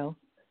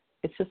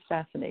 It's just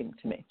fascinating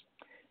to me.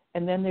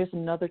 And then there's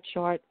another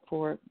chart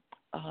for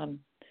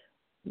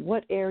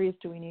what areas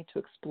do we need to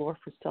explore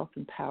for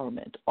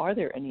self-empowerment? Are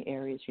there any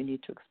areas you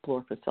need to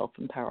explore for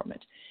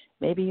self-empowerment?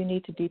 Maybe you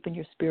need to deepen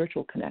your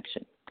spiritual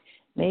connection.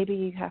 Maybe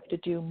you have to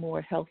do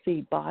more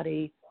healthy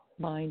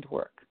body-mind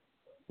work.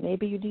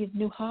 Maybe you need a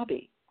new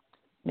hobby.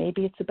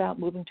 Maybe it's about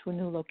moving to a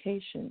new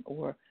location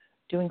or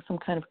doing some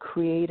kind of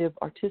creative,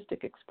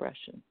 artistic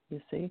expression,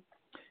 you see.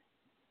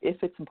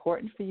 If it's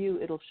important for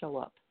you, it'll show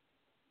up.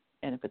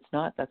 And if it's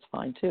not, that's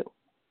fine too.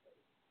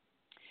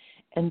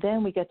 And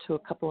then we get to a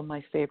couple of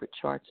my favorite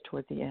charts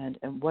toward the end.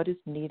 And what is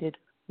needed?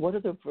 What are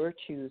the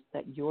virtues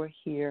that you're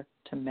here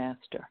to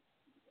master?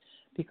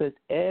 Because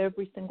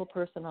every single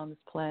person on this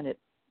planet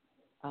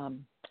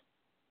comes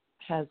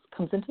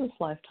into this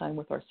lifetime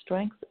with our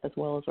strengths as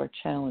well as our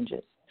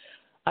challenges.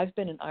 I've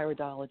been an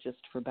iridologist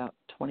for about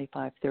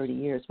 25, 30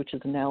 years, which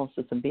is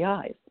analysis of the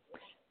eyes.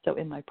 So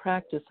in my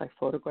practice, I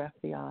photograph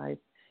the eyes.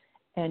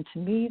 And to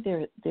me,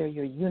 they're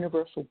your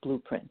universal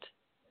blueprint.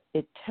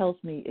 It tells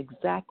me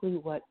exactly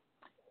what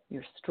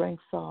your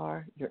strengths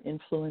are, your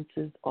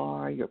influences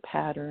are, your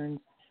patterns,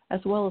 as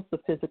well as the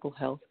physical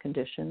health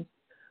conditions,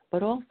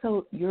 but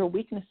also your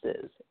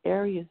weaknesses,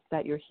 areas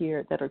that you're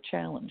here that are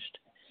challenged.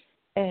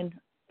 And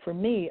for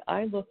me,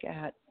 I look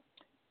at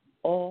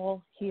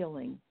all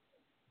healing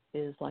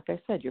is, like I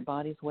said, your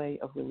body's way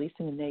of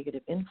releasing a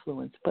negative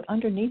influence, but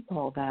underneath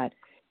all that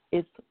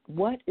is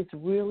what is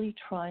really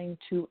trying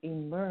to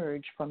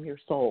emerge from your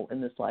soul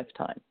in this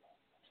lifetime.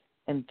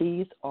 And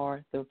these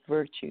are the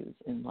virtues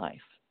in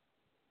life.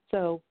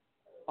 So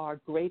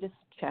our greatest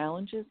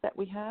challenges that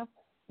we have,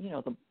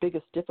 the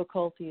biggest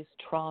difficulties,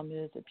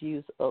 traumas,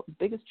 abuse, the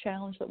biggest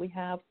challenge that we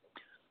have,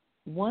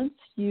 once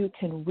you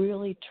can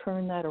really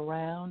turn that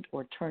around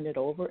or turn it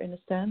over in a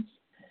sense,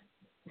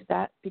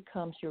 that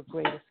becomes your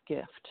greatest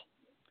gift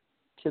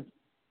to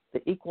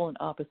the equal and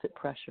opposite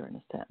pressure in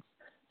a sense.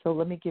 So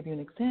let me give you an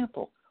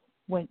example.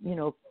 When,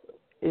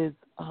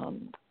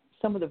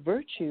 some of the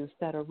virtues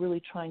that are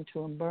really trying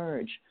to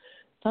emerge,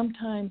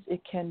 sometimes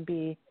it can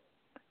be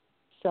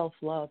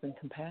self-love and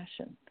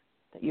compassion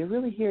that you're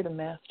really here to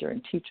master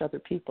and teach other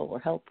people or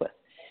help with.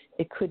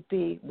 It could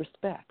be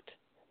respect.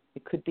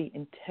 It could be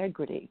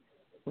integrity,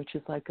 which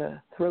is like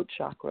a throat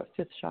chakra,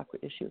 fifth chakra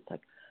issue. It's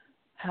like,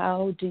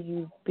 how do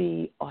you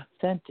be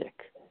authentic?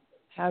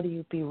 How do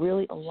you be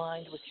really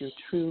aligned with your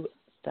true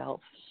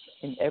self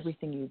in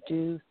everything you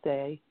do,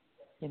 say,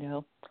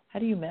 How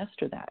do you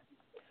master that?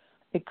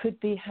 It could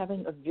be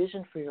having a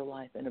vision for your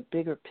life and a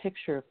bigger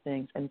picture of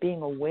things and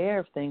being aware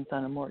of things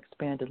on a more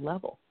expanded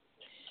level.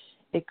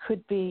 It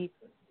could be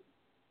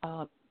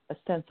a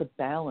sense of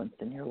balance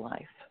in your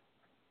life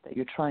that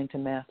you're trying to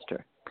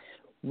master.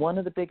 One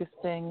of the biggest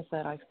things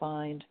that I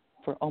find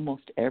for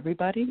almost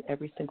everybody,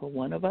 every single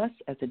one of us,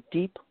 as a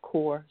deep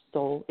core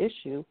soul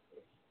issue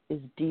is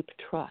deep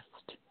trust.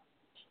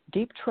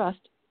 Deep trust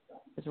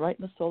is right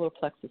in the solar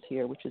plexus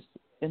here, which is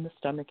in the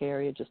stomach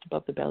area, just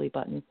above the belly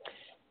button,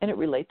 and it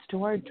relates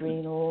to our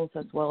adrenals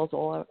as well as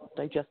all our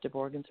digestive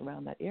organs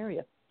around that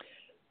area.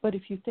 But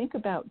if you think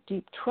about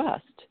deep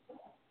trust,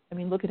 I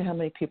mean, look at how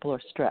many people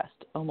are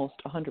stressed. Almost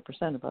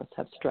 100% of us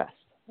have stress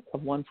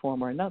of one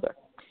form or another.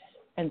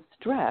 And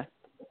stress,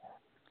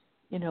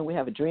 you know, we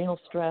have adrenal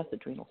stress,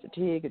 adrenal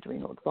fatigue,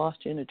 adrenal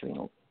exhaustion,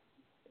 adrenal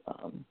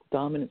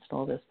dominance, and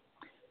all this,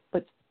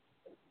 but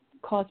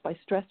caused by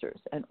stressors.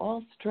 And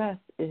all stress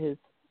is,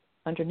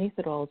 underneath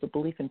it all, is a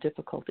belief in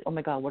difficulty. Oh,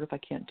 my God, what if I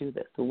can't do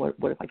this? Or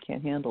what if I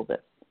can't handle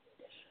this?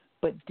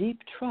 But deep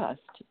trust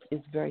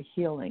is very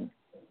healing,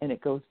 and it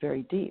goes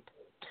very deep.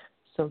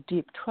 So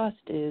deep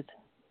trust is,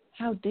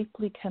 how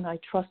deeply can I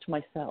trust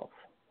myself?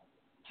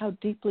 How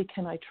deeply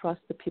can I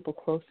trust the people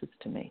closest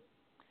to me?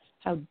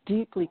 How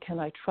deeply can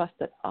I trust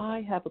that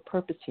I have a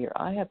purpose here?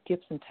 I have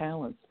gifts and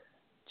talents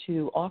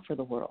to offer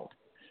the world.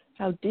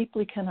 How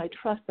deeply can I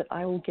trust that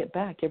I will get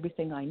back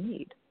everything I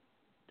need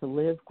to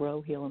live,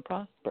 grow, heal, and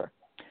prosper?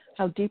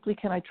 How deeply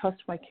can I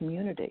trust my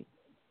community?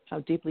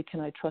 How deeply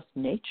can I trust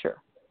nature?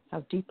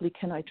 How deeply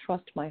can I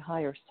trust my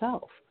higher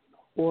self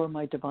or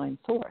my divine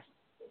source?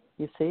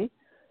 You see?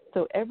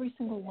 So every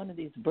single one of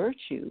these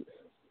virtues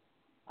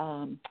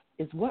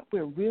is what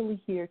we're really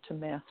here to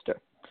master.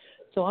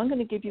 So I'm going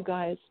to give you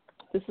guys,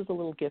 this is a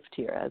little gift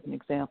here as an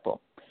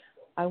example.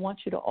 I want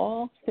you to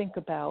all think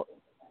about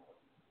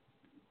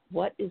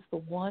what is the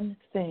one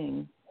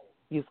thing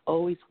you've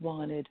always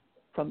wanted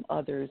from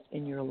others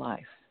in your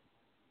life.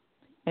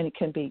 And it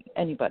can be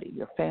anybody,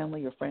 your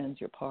family, your friends,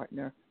 your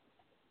partner.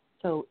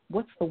 So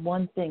what's the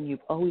one thing you've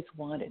always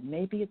wanted?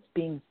 Maybe it's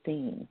being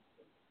seen.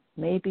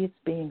 Maybe it's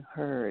being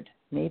heard.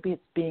 Maybe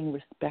it's being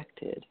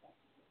respected.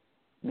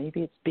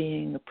 Maybe it's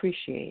being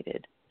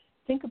appreciated.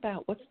 Think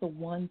about what's the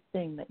one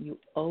thing that you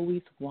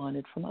always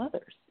wanted from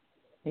others.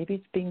 Maybe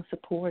it's being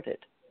supported.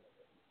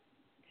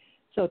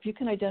 So if you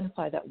can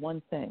identify that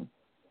one thing,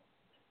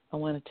 I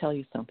want to tell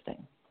you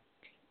something.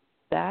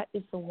 That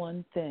is the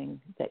one thing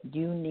that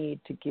you need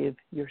to give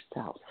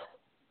yourself.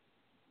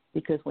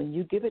 Because when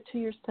you give it to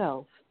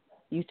yourself,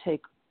 you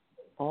take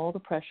all the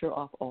pressure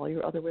off all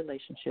your other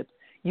relationships.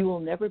 You will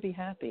never be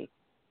happy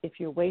if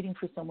you're waiting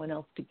for someone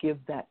else to give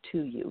that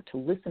to you, to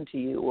listen to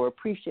you or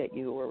appreciate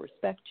you or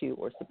respect you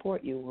or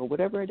support you or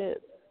whatever it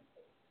is,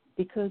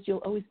 because you'll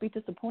always be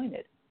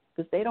disappointed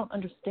because they don't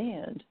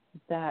understand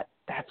that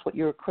that's what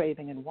you're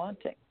craving and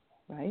wanting,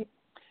 right?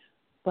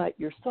 But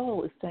your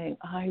soul is saying,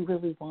 I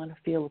really want to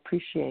feel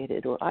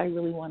appreciated or I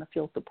really want to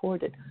feel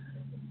supported.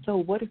 So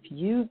what if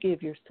you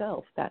give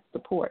yourself that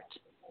support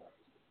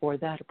or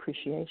that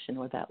appreciation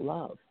or that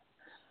love?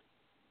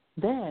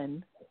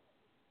 Then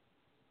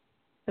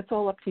it's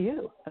all up to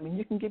you. I mean,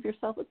 you can give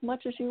yourself as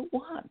much as you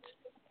want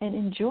and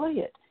enjoy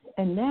it.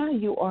 And now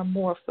you are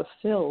more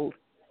fulfilled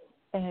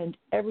and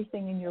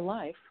everything in your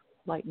life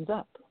lightens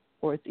up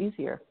or it's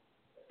easier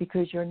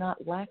because you're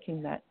not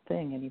lacking that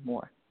thing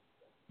anymore.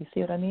 You see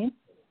what I mean?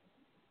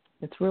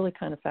 It's really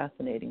kind of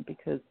fascinating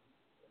because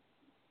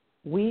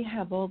we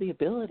have all the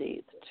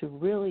abilities to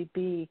really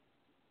be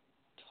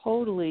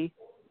totally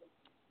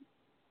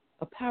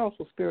a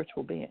powerful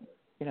spiritual being.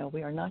 You know,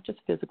 we are not just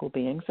physical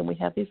beings, and we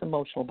have these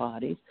emotional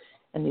bodies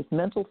and these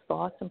mental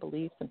thoughts and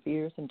beliefs and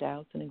fears and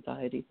doubts and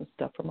anxieties and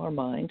stuff from our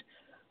mind.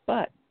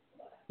 But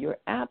your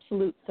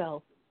absolute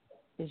self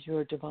is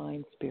your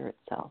divine spirit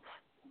self,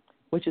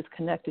 which is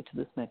connected to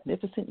this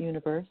magnificent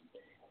universe.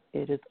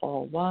 It is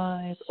all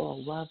wise,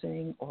 all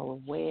loving,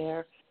 all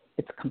aware.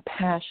 It's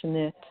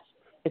compassionate.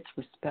 It's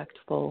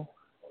respectful.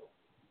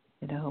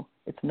 You know,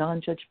 it's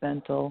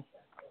non-judgmental.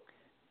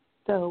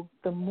 So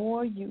the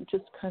more you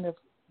just kind of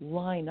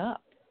line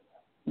up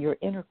your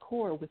inner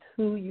core with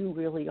who you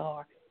really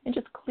are and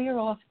just clear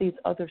off these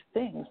other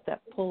things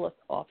that pull us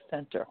off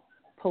center,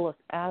 pull us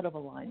out of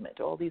alignment,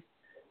 all these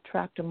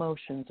trapped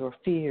emotions or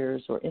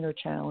fears or inner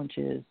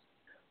challenges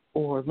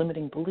or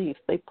limiting beliefs,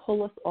 they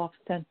pull us off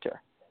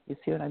center. You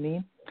see what I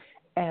mean?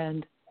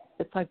 And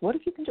it's like, what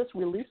if you can just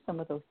release some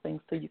of those things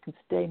so you can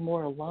stay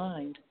more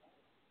aligned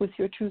with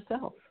your true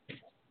self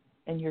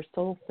and your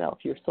soul self?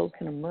 Your soul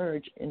can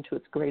emerge into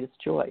its greatest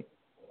joy.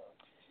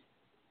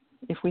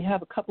 If we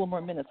have a couple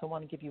more minutes, I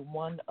want to give you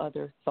one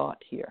other thought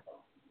here.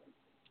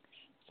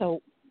 So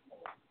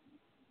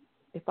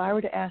if I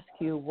were to ask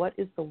you, what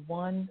is the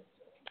one,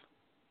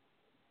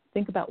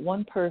 think about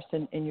one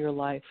person in your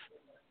life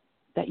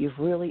that you've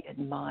really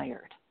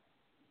admired.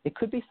 It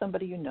could be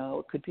somebody you know,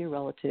 it could be a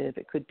relative,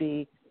 it could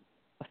be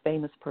a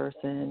famous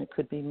person, it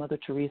could be Mother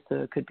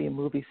Teresa, it could be a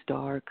movie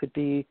star, it could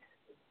be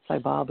Sai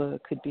Baba,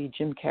 it could be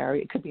Jim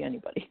Carrey, it could be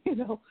anybody, you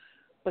know.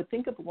 But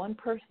think of one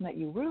person that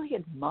you really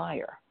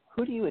admire.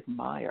 Who do you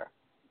admire?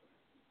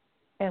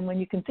 And when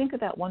you can think of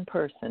that one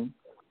person,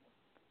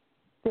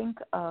 think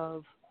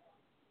of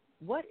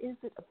what is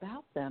it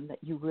about them that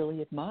you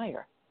really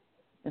admire?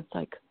 And it's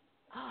like,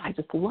 oh, I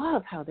just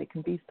love how they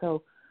can be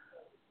so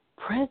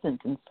present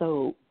and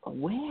so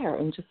aware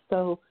and just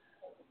so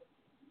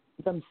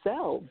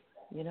themselves.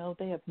 You know,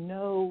 they have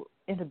no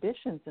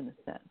inhibitions in a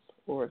sense,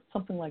 or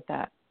something like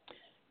that.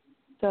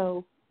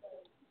 So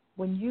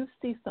when you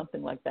see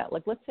something like that,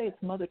 like let's say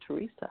it's Mother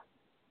Teresa,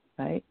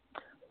 right?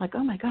 Like,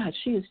 oh my God,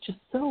 she is just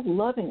so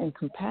loving and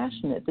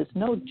compassionate. There's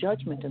no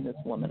judgment in this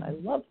woman. I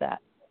love that.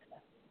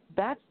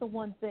 That's the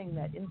one thing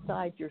that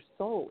inside your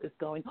soul is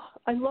going,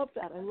 oh, I love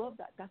that. I love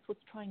that. That's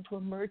what's trying to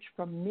emerge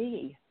from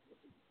me.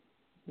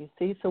 You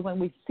see? So when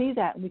we see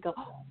that and we go,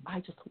 oh, I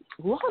just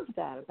love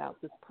that about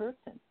this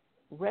person,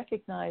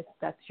 recognize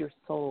that's your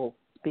soul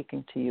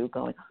speaking to you,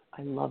 going,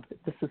 I love it.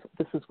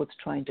 This is what's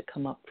trying to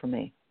come up for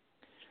me.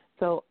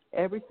 So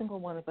every single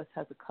one of us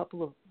has a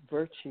couple of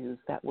virtues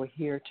that we're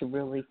here to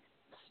really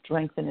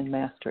strengthen and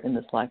master in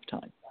this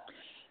lifetime.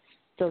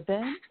 So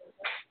then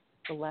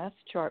the last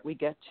chart we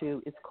get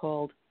to is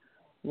called,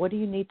 what do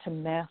you need to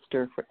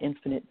master for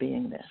infinite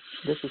beingness?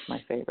 This is my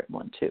favorite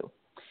one too.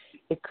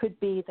 It could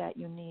be that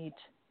you need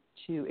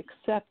to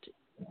accept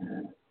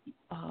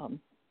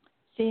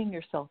seeing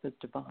yourself as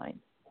divine,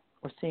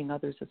 or seeing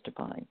others as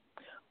divine,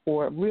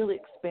 or really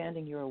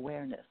expanding your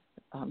awareness,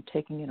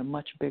 taking in a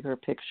much bigger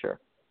picture.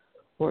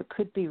 Or it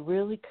could be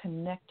really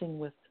connecting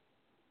with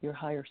your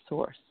higher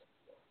source,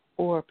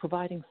 or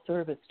providing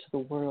service to the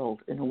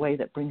world in a way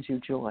that brings you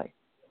joy.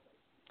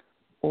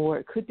 Or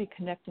it could be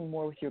connecting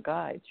more with your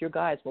guides. Your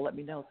guides will let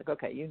me know. It's like,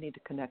 okay, you need to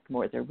connect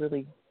more. They're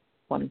really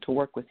wanting to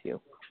work with you.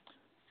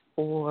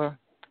 Or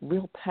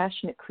real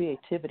passionate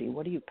creativity.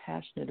 What are you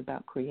passionate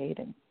about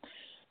creating?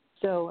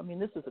 So, I mean,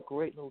 this is a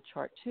great little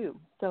chart too.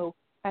 So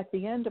at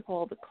the end of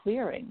all the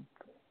clearing,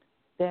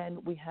 then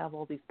we have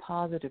all these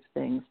positive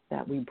things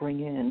that we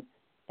bring in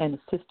and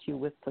assist you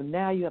with. So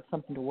now you have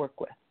something to work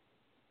with.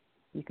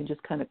 You can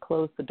just kind of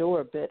close the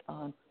door a bit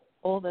on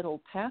all that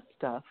old past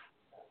stuff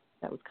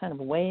that was kind of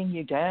weighing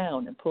you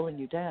down and pulling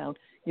you down.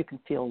 You can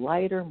feel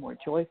lighter, more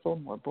joyful,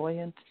 more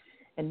buoyant.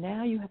 And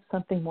now you have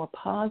something more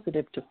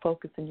positive to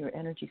focus in your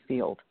energy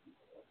field.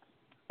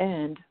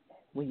 And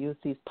we use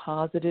these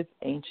positive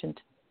ancient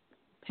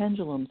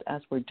pendulums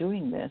as we're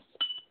doing this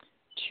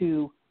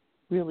to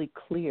really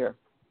clear.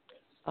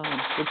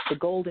 It's the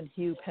golden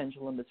hue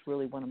pendulum that's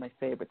really one of my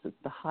favorites. It's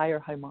the higher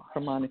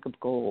harmonic of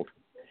gold.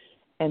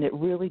 And it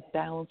really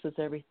balances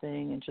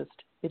everything and just,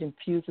 it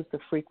infuses the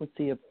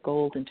frequency of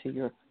gold into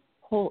your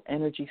whole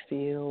energy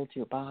field,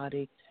 your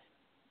body,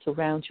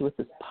 surrounds you with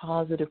this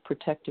positive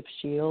protective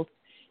shield.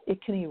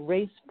 It can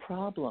erase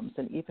problems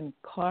and even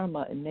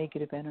karma and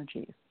negative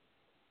energies.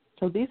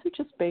 So these are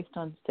just based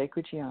on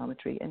sacred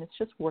geometry, and it's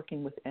just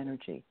working with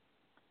energy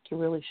to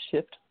really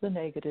shift the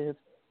negative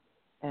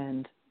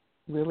and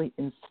really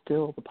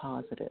instill the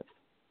positive.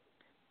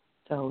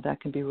 So that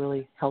can be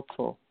really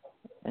helpful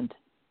and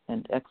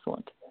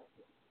excellent.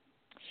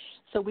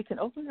 So we can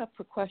open it up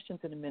for questions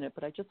in a minute,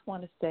 but I just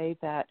want to say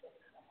that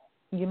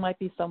you might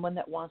be someone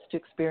that wants to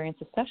experience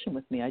a session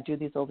with me. I do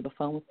these over the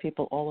phone with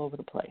people all over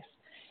the place.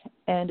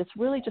 And it's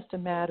really just a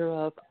matter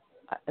of,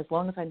 as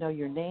long as I know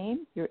your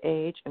name, your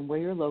age, and where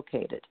you're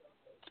located,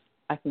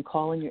 I can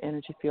call in your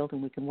energy field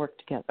and we can work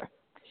together.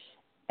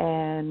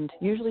 And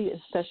usually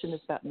a session is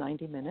about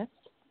 90 minutes.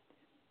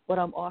 What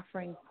I'm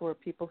offering for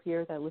people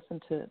here that listen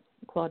to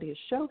Claudia's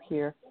show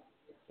here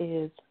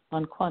is,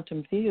 on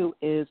Quantum View,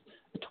 is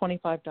a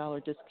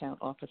 $25 discount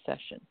off a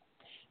session.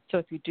 So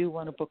if you do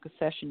want to book a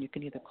session, you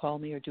can either call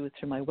me or do it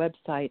through my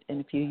website. And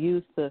if you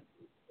use the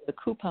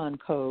coupon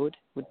code,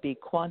 would be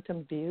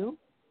Quantum View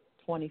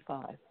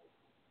 25.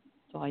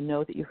 So I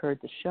know that you heard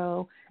the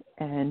show,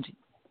 and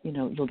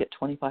you'll get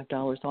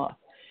 $25 off.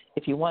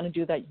 If you want to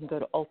do that, you can go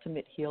to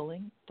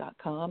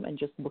ultimatehealing.com and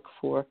just look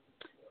for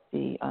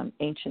the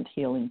Ancient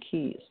Healing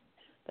Keys.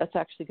 That's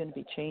actually going to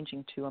be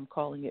changing to, I'm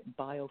calling it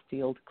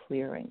biofield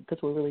clearing,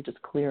 because we're really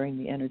just clearing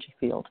the energy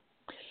field.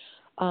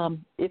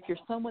 If you're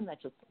someone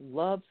that just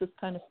loves this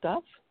kind of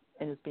stuff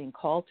and is being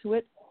called to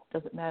it,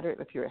 doesn't matter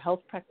if you're a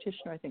health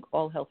practitioner. I think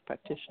all health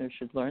practitioners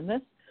should learn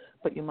this,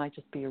 but you might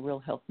just be a real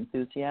health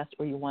enthusiast,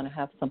 or you want to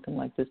have something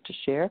like this to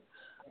share.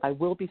 I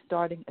will be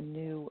starting a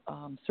new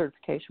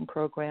certification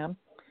program.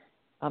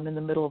 I'm in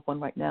the middle of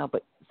one right now,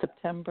 but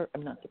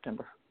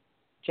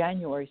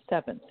January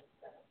 7th,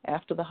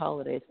 after the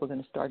holidays, we're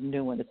going to start a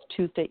new one. It's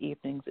Tuesday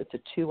evenings. It's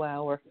a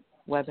 2-hour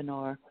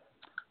webinar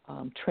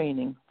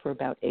training for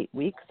about 8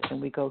 weeks,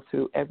 and we go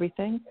through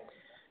everything.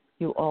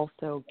 You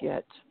also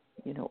get,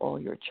 all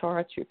your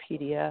charts, your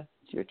PDFs,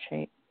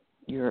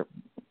 your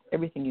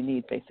everything you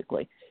need,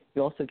 basically.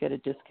 You also get a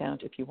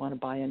discount if you want to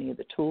buy any of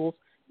the tools,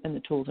 and the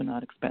tools are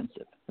not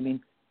expensive. I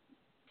mean,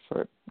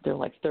 they're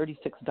like $36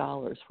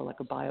 for like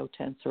a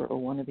biotensor or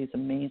one of these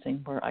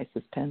amazing Mer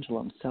Isis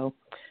pendulums. So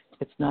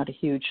it's not a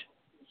huge,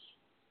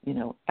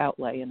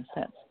 outlay in a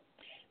sense.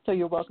 So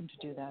you're welcome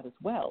to do that as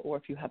well. Or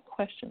if you have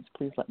questions,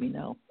 please let me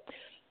know.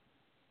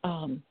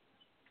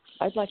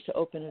 I'd like to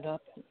open it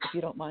up, if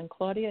you don't mind,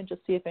 Claudia, and just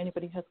see if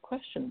anybody has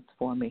questions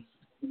for me.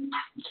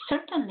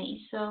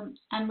 Certainly. So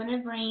I'm going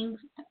to bring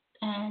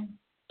and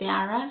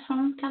Beara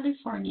from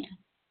California.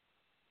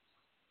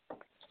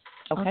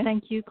 Okay. Oh,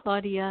 thank you,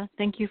 Claudia.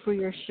 Thank you for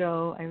your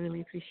show. I really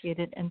appreciate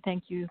it. And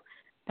thank you,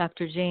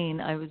 Dr. Jane.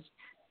 I was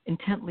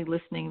intently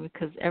listening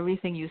because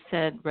everything you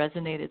said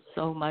resonated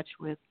so much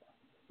with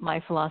my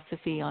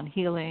philosophy on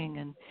healing.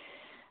 And,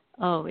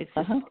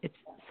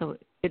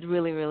 it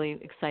really, really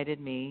excited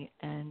me.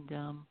 And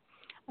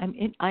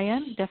I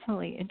am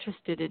definitely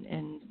interested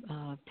in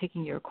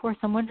taking your course.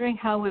 I'm wondering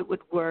how it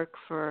would work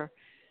for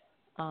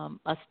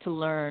us to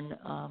learn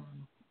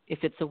if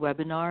it's a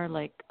webinar,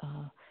 like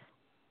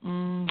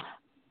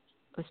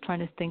I was trying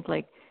to think,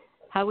 like,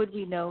 how would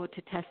we know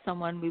to test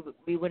someone?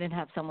 We wouldn't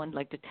have someone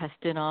like to test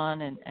it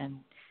on, and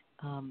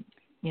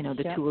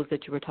the tools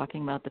that you were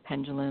talking about, the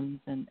pendulums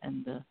and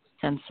the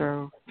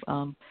sensor.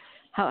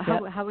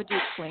 How would you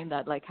explain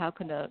that? Like, how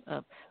can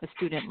a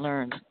student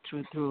learn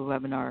through a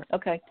webinar?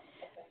 Okay.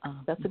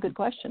 That's a good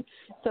question.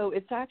 So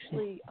it's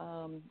actually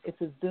it's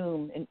a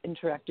Zoom, an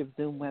interactive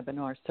Zoom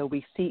webinar. So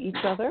we see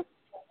each other.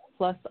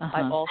 Plus,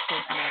 I also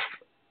have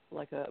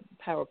like a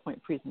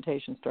PowerPoint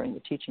presentations during the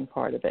teaching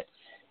part of it.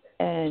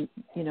 And,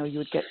 you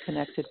would get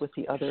connected with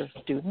the other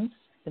students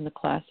in the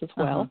class as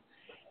well.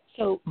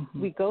 So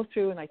we go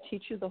through and I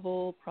teach you the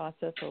whole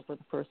process over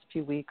the first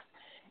few weeks.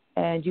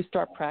 And you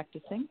start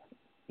practicing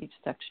each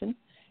section.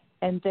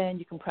 And then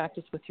you can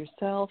practice with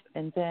yourself.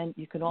 And then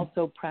you can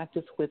also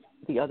practice with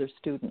the other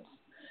students.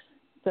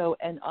 So,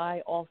 and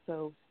I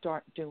also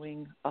start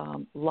doing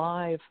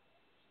live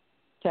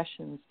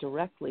sessions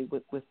directly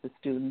with the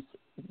students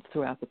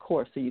throughout the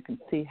course, so you can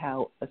see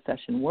how a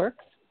session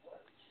works,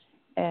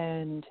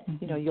 and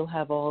you'll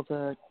have all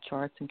the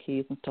charts and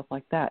keys and stuff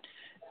like that.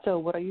 So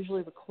what I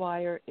usually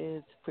require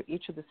is for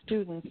each of the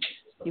students,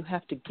 you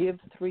have to give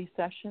 3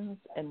 sessions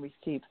and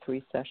receive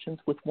 3 sessions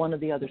with one of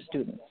the other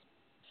students,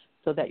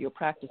 so that you're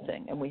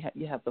practicing. And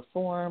you have the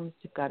forms,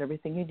 you've got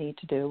everything you need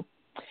to do,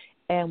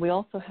 and we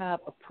also have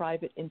a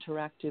private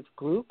interactive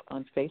group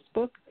on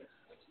Facebook.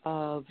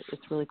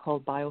 It's really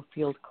called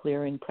Biofield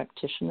Clearing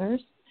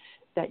Practitioners,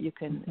 that you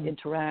can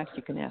interact,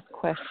 you can ask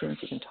questions,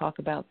 you can talk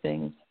about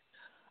things.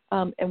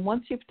 And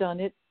once you've done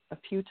it a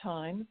few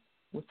times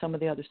with some of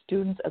the other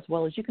students, as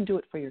well as you can do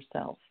it for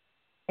yourself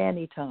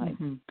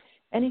anytime.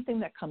 Anything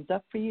that comes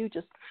up for you,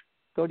 just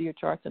go to your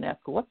charts and ask,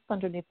 what's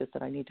underneath this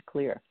that I need to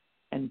clear?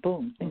 And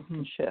boom, things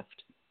can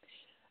shift.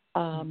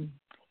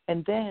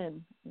 And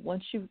then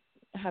once you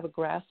have a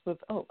grasp of,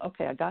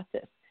 okay, I got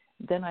this,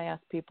 then I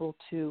ask people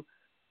to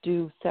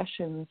do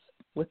sessions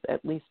with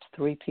at least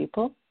 3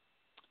 people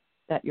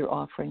that you're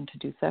offering to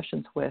do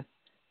sessions with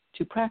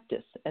to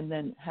practice, and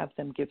then have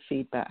them give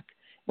feedback.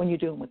 When you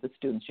do them with the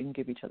students, you can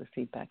give each other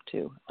feedback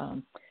too.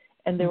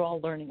 And they're all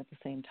learning at the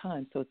same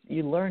time. So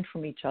you learn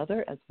from each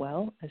other as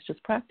well as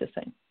just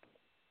practicing.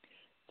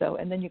 So,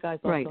 and then you guys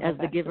also as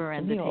the giver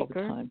and the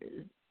taker.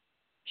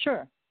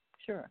 Sure.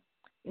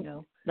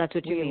 That's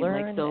what you mean.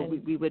 Like, so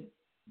we would.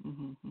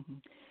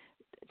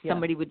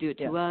 Somebody would do it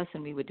to us,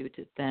 and we would do it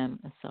to them.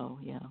 So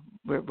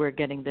we're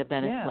getting the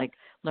benefit, like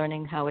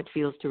learning how it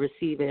feels to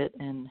receive it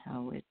and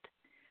how it.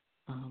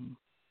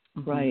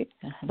 Right.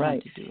 To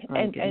do it,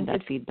 and getting that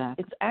it's, feedback.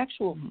 It's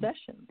actual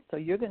sessions, so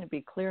you're going to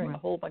be clearing a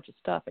whole bunch of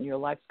stuff, and your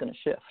life's going to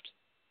shift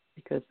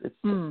because it's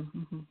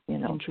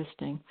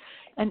interesting.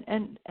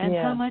 And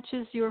how much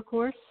is your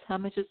course? How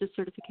much is the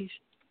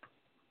certification?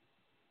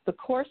 The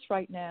course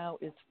right now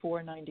is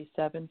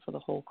 $497 for the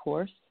whole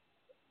course.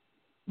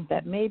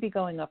 That may be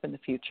going up in the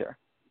future,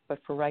 but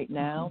for right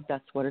now,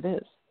 that's what it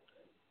is.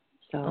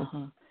 So,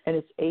 and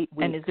it's 8 weeks.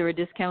 And is there a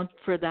discount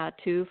for that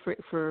too,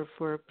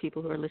 for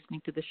people who are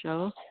listening to the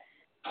show?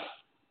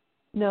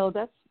 No,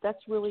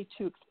 that's really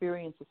to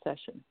experience a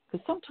session.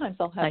 Because sometimes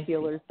I'll have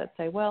healers that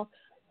say, well,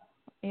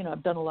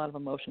 I've done a lot of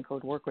emotion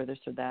code work or this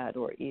or that,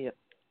 or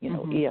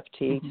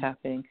EFT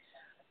tapping,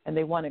 and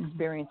they want to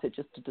experience it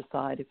just to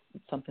decide if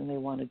it's something they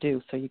want to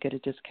do. So you get a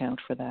discount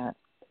for that.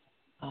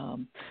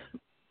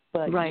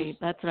 But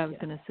that's what I was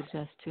going to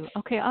suggest too.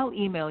 Okay, I'll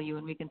email you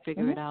and we can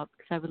figure it out,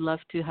 because I would love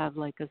to have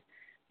like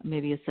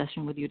maybe a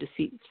session with you to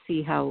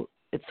see how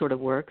it sort of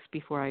works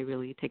before I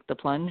really take the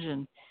plunge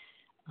and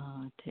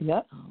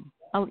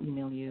I'll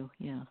email you.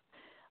 Yeah.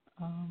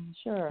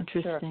 Sure.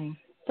 Interesting.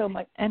 Sure.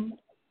 So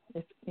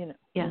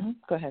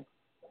go ahead.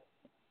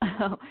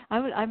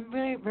 I'm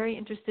very, very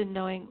interested in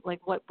knowing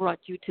like what brought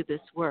you to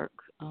this work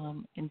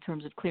in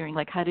terms of clearing.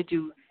 Like, how did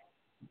you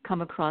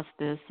come across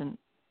this? And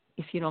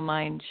if you don't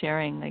mind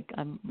sharing, like,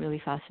 I'm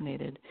really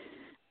fascinated.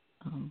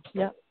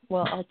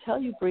 Well, I'll tell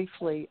you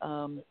briefly.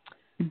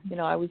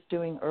 I was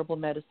doing herbal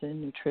medicine,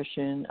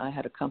 nutrition. I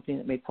had a company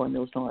that made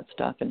formulas and all that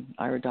stuff, and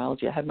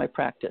iridology. I had my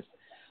practice.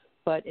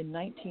 But in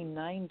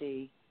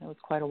 1990, that was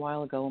quite a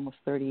while ago, almost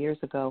 30 years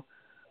ago,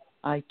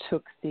 I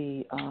took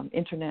the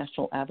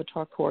International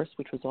Avatar course,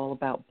 which was all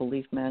about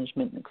belief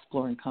management and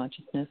exploring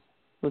consciousness.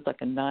 It was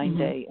like a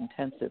 9-day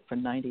intensive for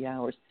 90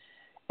 hours.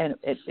 And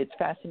it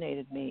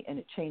fascinated me, and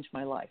it changed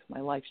my life.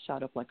 My life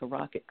shot up like a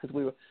rocket because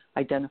we were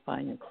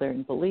identifying and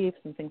clearing beliefs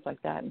and things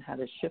like that and how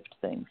to shift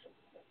things.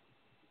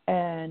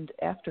 And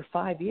after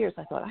 5 years,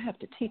 I thought, I have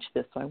to teach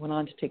this. So I went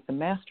on to take the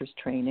master's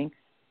training,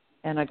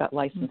 and I got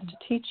licensed to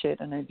teach it,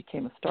 and I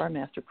became a Star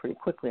Master pretty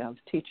quickly. I was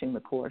teaching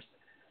the course.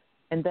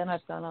 And then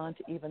I've gone on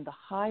to even the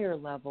higher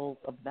levels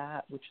of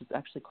that, which is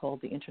actually called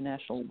the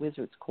International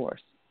Wizards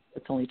course.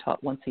 It's only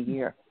taught once a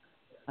year.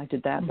 I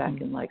did that back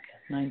in like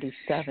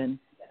 97,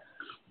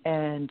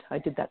 and I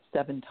did that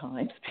 7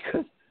 times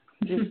because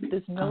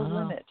there's no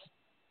limit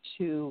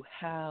to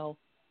how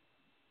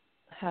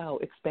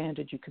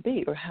expanded you could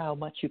be or how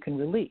much you can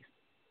release.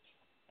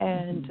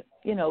 And,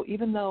 you know,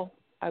 even though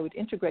I would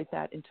integrate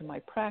that into my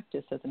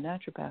practice as a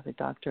naturopathic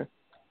doctor,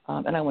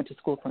 and I went to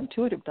school for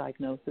intuitive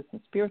diagnosis and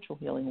spiritual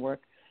healing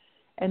work,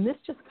 and this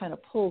just kind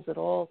of pulls it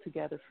all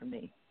together for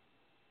me,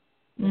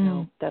 you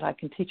know, that I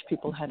can teach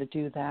people how to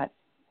do that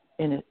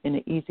in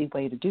an easy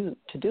way to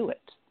do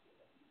it.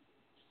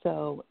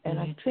 So, and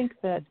I think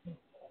that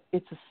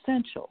it's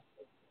essential,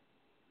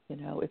 you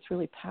know, it's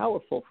really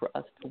powerful for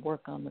us to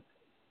work on the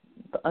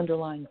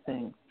underlying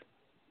things.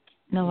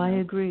 No, I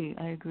agree.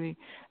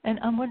 And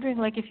I'm wondering,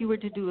 like, if you were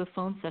to do a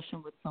phone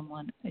session with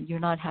someone and you're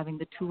not having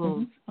the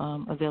tools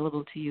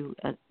available to you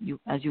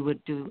as you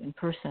would do in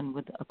person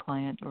with a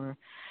client, or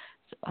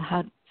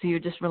so you're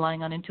just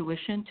relying on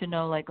intuition to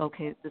know, like,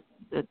 okay,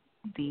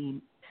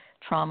 the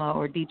trauma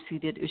or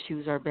deep-seated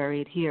issues are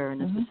buried here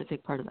in a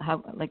specific part of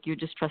like you're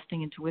just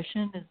trusting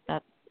intuition? Is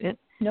that it?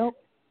 Nope.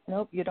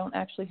 You don't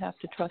actually have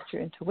to trust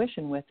your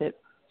intuition with it.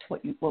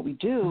 What we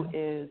do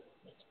is,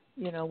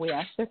 you know, we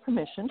ask their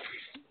permission.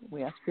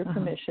 We ask your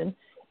permission.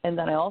 And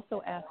then I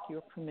also ask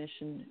your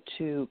permission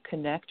to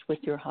connect with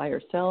your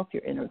higher self,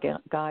 your inner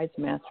guides,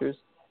 masters,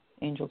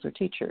 angels, or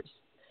teachers,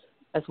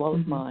 as well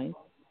as mine.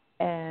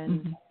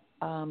 And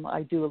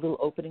I do a little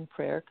opening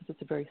prayer because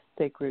it's a very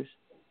sacred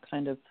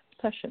kind of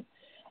session.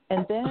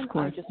 And then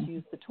I just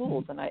use the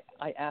tools, and I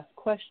ask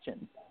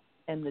questions,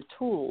 and the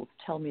tools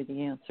tell me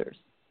the answers.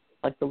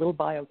 Like the little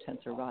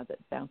biotensor rod that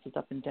bounces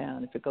up and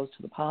down. If it goes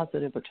to the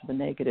positive or to the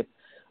negative,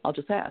 I'll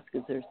just ask,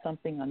 is there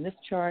something on this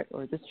chart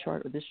or this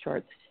chart or this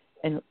chart?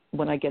 And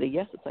when I get a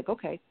yes, it's like,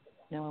 okay,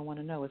 now I want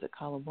to know, is it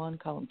column 1,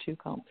 column 2,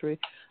 column 3?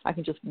 I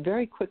can just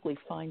very quickly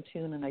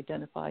fine-tune and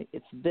identify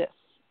it's this.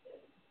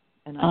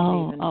 And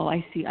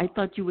I see. I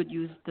thought you would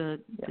use the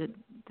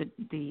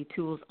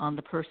tools on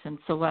the person.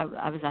 So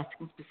I was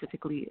asking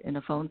specifically in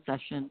a phone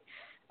session.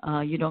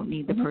 You don't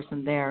need the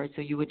person there,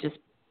 so you would just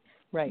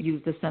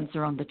use the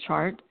sensor on the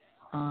chart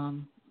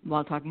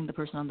while talking to the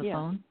person on the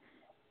phone?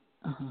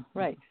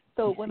 Right.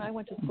 So when I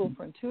went to school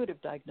for intuitive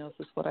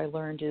diagnosis, what I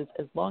learned is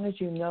as long as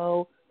you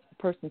know the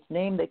person's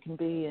name, they can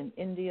be in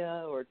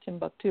India or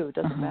Timbuktu, it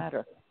doesn't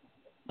matter.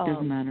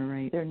 Doesn't matter,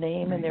 right. Their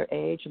name and their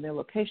age and their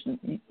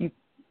location.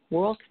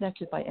 We're all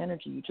connected by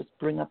energy. You just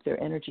bring up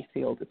their energy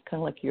field. It's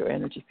kind of like your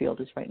energy field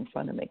is right in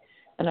front of me.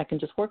 And I can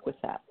just work with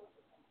that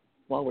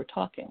while we're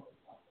talking.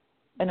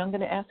 And I'm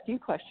going to ask you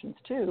questions,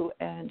 too,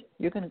 and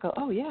you're going to go,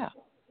 oh, yeah,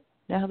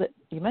 now that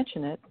you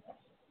mention it,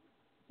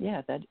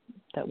 yeah,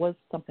 that was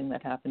something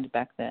that happened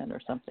back then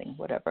or something,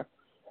 whatever,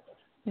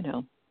 you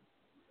know.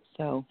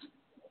 So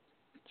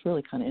it's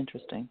really kind of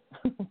interesting.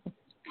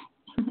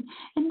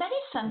 And that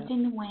is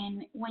something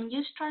when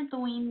you start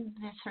doing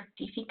the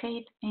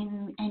certificate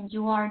and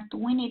you are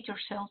doing it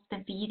yourself, the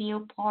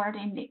video part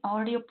and the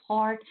audio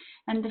part,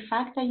 and the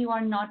fact that you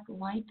are not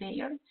right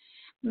there,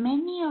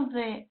 many of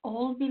the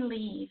old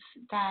beliefs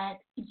that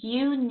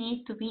you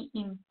need to be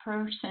in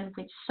person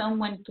with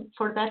someone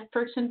for that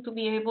person to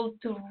be able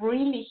to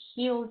really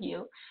heal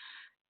you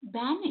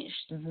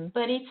vanished.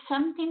 But it's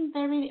something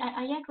very,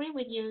 I agree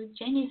with you,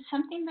 Jenny, it's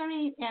something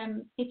very,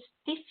 it's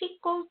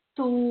difficult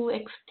to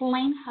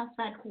explain how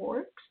that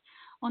works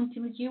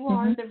until you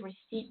are the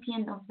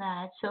recipient of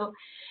that. So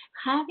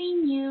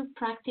having you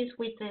practice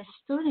with the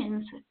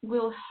students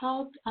will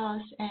help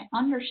us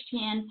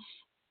understand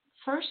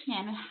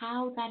firsthand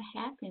how that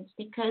happens,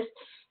 because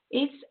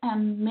it's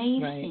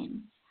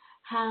amazing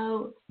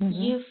how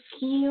you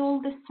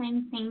feel the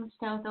same things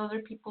that other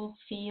people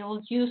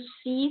feel. You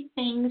see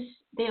things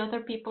the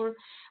other people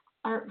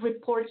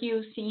report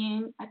you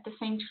seeing at the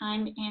same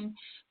time, and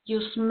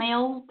you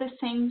smell the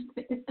same.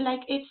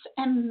 It's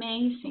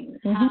amazing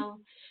how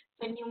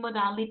the new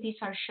modalities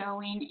are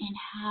showing and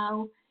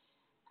how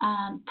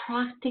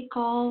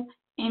practical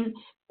and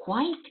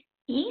quite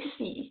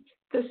easy.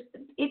 Because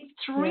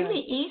it's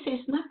really easy.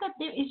 It's not that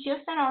it's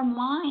just that our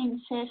mind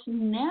says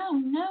no.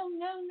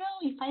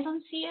 If I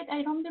don't see it,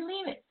 I don't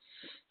believe it.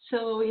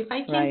 So if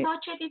I can't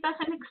touch it, it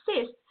doesn't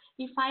exist.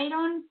 If I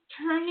don't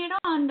turn it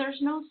on, there's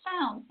no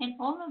sound, and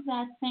all of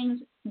that things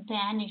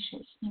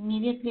vanishes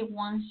immediately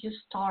once you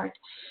start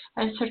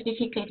a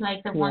certificate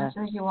like the ones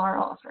that you are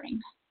offering.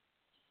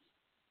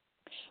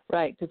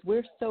 Right, because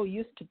we're so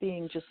used to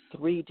being just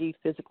 3D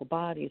physical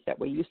bodies that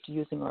we're used to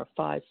using our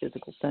 5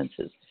 physical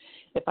senses.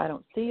 If I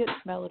don't see it,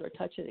 smell it, or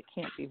touch it, it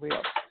can't be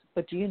real.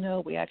 But do you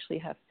know we actually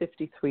have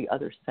 53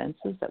 other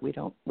senses that we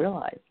don't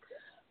realize?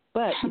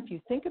 But if you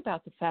think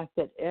about the fact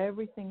that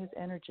everything is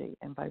energy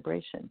and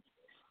vibration,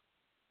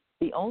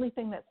 the only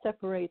thing that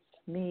separates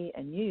me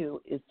and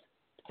you is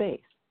space.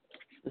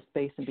 the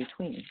space in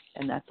between,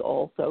 and that's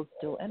also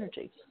still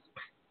energy.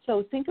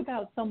 So think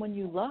about someone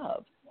you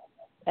love,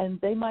 and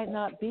they might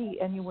not be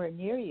anywhere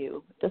near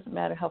you. It doesn't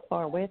matter how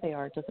far away they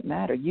are. It doesn't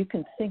matter. You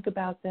can think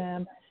about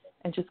them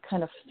and just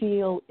kind of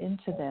feel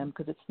into them,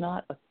 because it's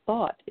not a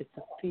thought, it's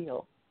a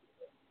feel.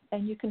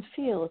 And you can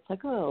feel, it's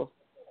like, oh,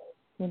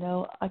 you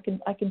know, I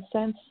can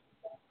sense,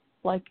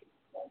 like,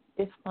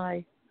 if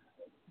my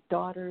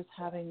daughter's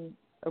having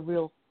a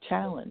real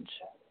challenge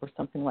or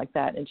something like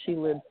that, and she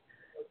lives,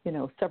 you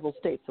know, several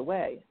states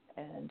away,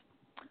 and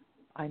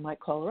I might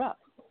call her up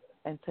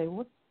and say,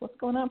 what's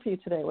going on for you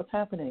today? What's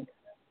happening?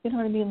 You know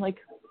what I mean? Like,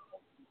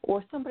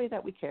 or somebody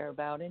that we care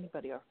about,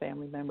 anybody, our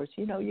family members,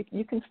 you know,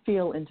 you can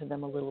feel into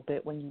them a little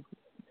bit when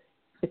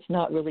it's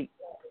not really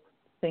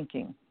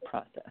thinking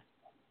process.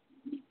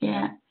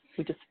 Yeah.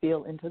 We just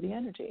feel into the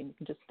energy, and you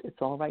can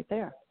it's all right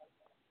there.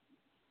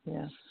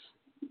 Yeah.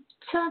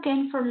 So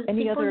again, for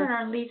people that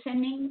are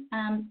listening,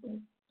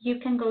 you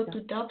can go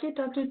to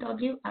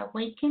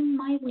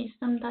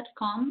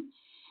www.awakenmywisdom.com.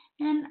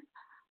 And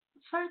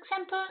for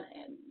example,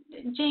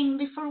 Jane,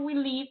 before we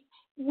leave,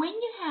 when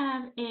you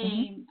have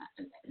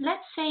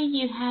let's say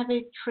you have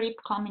a trip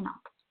coming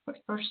up,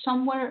 or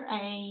somewhere,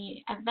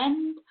 a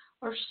event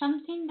or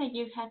something that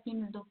you have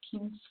been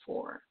looking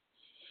for,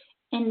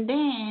 and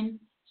then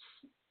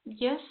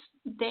just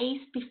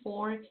days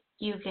before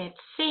you get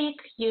sick,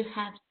 you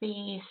have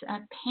these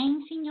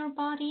pains in your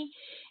body,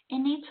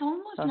 and it's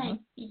almost like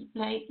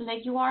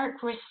you are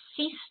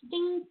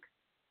resisting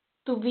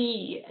to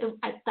be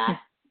at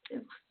that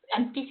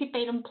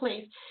anticipated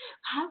place.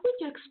 How would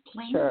you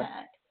explain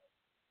that?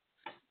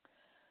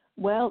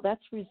 Well,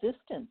 that's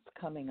resistance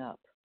coming up.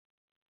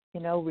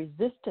 You know,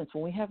 resistance.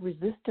 When we have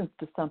resistance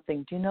to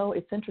something, do you know,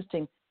 it's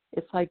interesting.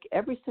 It's like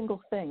every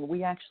single thing,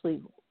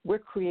 we're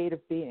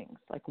creative beings.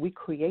 Like, we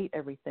create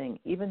everything,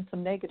 even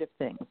some negative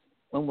things,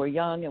 when we're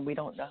young and we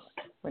don't know.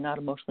 We're not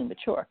emotionally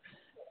mature.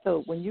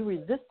 So when you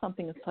resist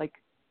something, it's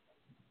like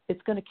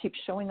it's going to keep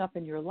showing up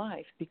in your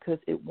life because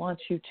it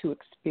wants you to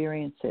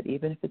experience it,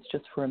 even if it's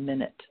just for a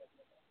minute,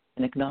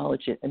 and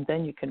acknowledge it, and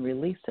then you can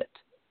release it.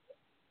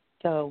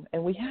 So,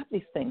 and we have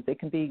these things. They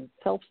can be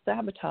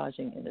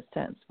self-sabotaging in a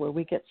sense, where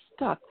we get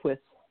stuck with,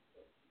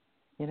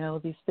 you know,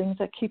 these things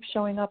that keep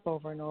showing up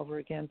over and over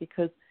again,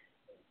 because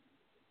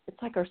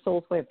it's like our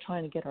soul's way of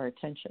trying to get our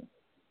attention.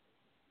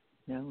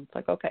 You know, it's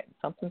like, okay,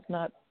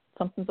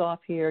 something's off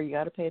here. You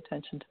got to pay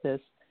attention to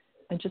this,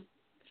 and just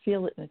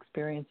feel it and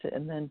experience it,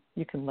 and then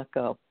you can let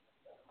go.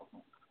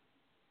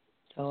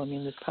 So, I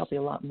mean, there's probably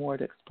a lot more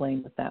to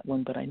explain with that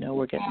one, but I know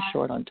we're getting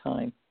short on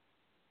time.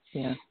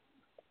 Yeah.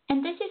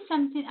 And this is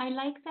something I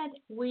like, that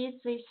with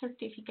this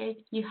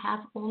certificate, you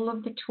have all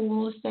of the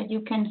tools that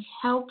you can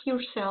help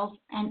yourself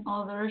and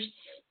others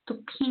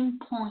to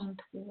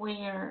pinpoint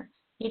where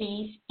it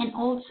is. And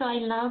also, I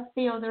love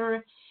the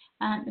other,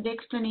 the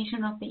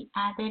explanation of the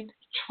added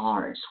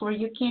charts, where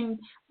you can,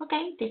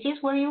 okay, this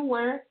is where you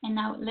were, and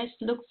now let's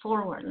look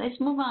forward. Let's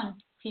move on,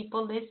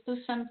 people. Let's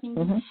do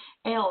something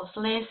else.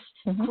 Let's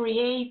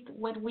create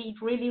what we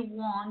really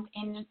want,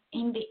 and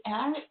in the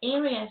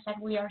areas that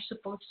we are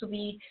supposed to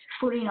be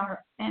putting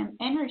our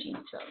energy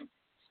into.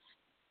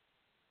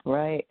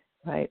 Right.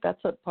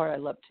 That's the part I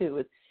love too.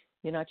 Is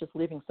you're not just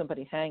leaving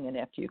somebody hanging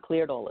after you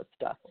cleared all this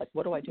stuff. Like,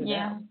 what do I do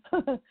now?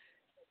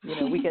 You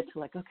know, we get to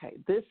like, okay,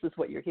 this is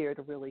what you're here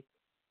to really,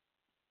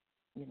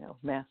 you know,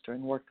 master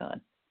and work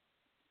on.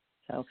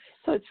 So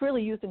it's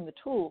really using the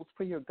tools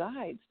for your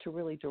guides to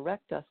really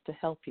direct us to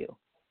help you,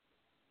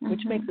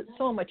 which makes it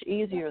so much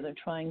easier than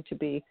trying to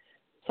be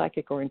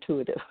psychic or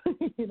intuitive.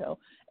 You know,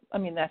 I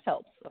mean, that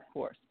helps, of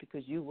course,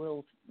 because you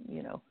will,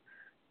 you know,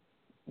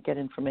 get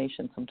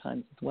information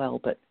sometimes as well,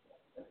 but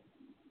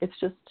it's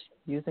just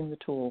using the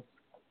tools.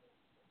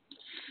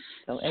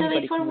 So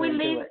anybody before can we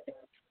really leave, do it.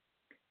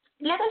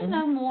 Let us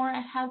know more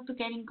how to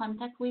get in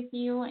contact with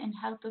you and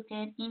how to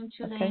get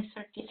into the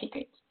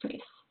certificate,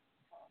 please.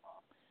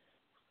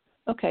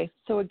 Okay,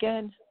 so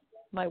again,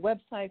 my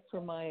website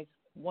for my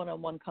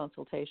one-on-one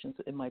consultations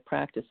in my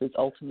practice is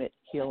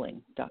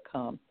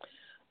ultimatehealing.com.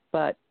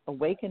 But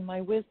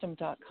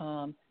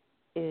awakenmywisdom.com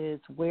is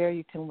where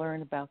you can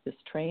learn about this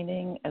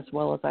training, as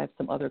well as I have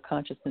some other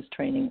consciousness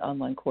training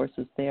online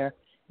courses there,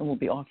 and we'll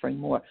be offering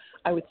more.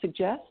 I would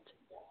suggest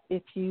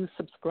if you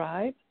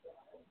subscribe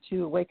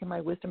to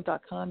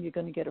awakenmywisdom.com, you're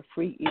going to get a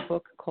free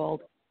ebook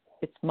called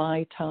It's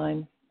My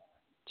Time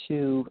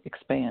to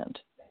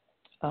Expand.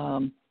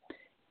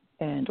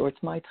 Or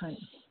It's My Time.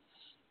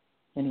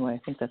 Anyway, I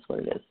think that's what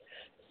it is.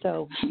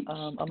 So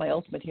on my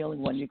Ultimate Healing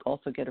one, you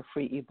also get a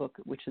free ebook,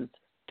 which is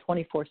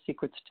 24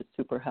 Secrets to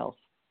Super Health.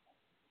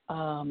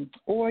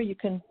 Or you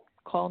can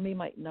call me.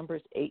 My number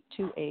is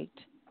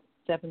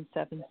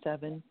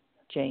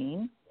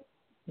 828-777-JANE,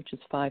 which is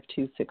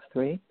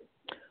 5263.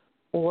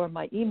 Or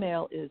my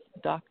email is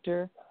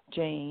Dr.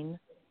 Jane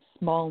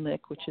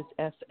Smolnik, which is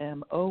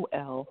SMOLNIK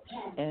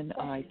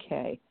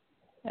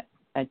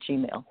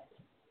 @gmail.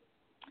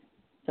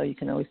 So you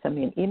can always send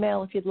me an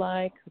email if you'd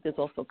like. There's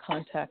also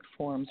contact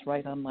forms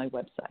right on my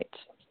website.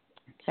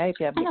 Okay, if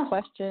you have any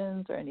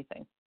questions or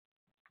anything.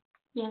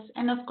 Yes,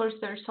 and of course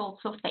there's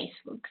also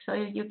Facebook. So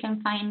you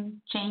can find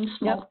Jane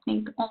Yep.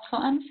 Smolnik also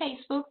on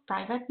Facebook,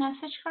 private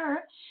message her.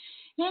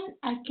 And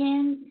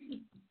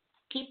again,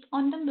 keep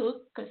on the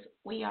look because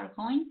we are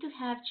going to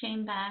have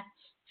Jane back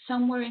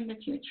somewhere in the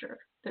future.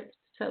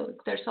 So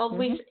there's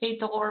always a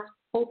door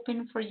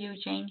open for you,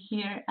 Jane,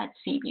 here at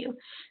Seaview.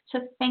 So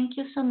thank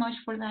you so much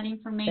for that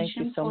information,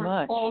 Thank you so for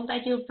much. all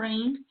that you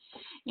bring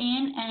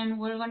in, and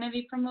we're going to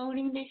be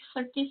promoting this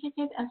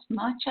certificate as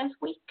much as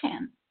we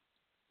can.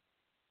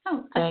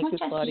 Oh, as Thank much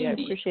you, as Claudia. you I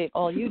need. appreciate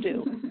all you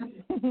do.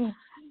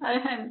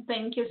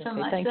 Thank you so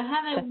much. Thanks. So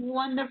have a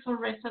wonderful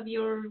rest of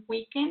your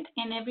weekend,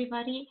 and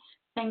everybody,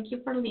 thank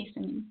you for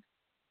listening.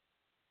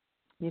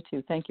 You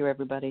too. Thank you,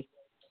 everybody.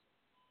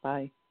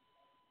 Bye.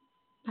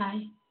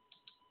 Bye.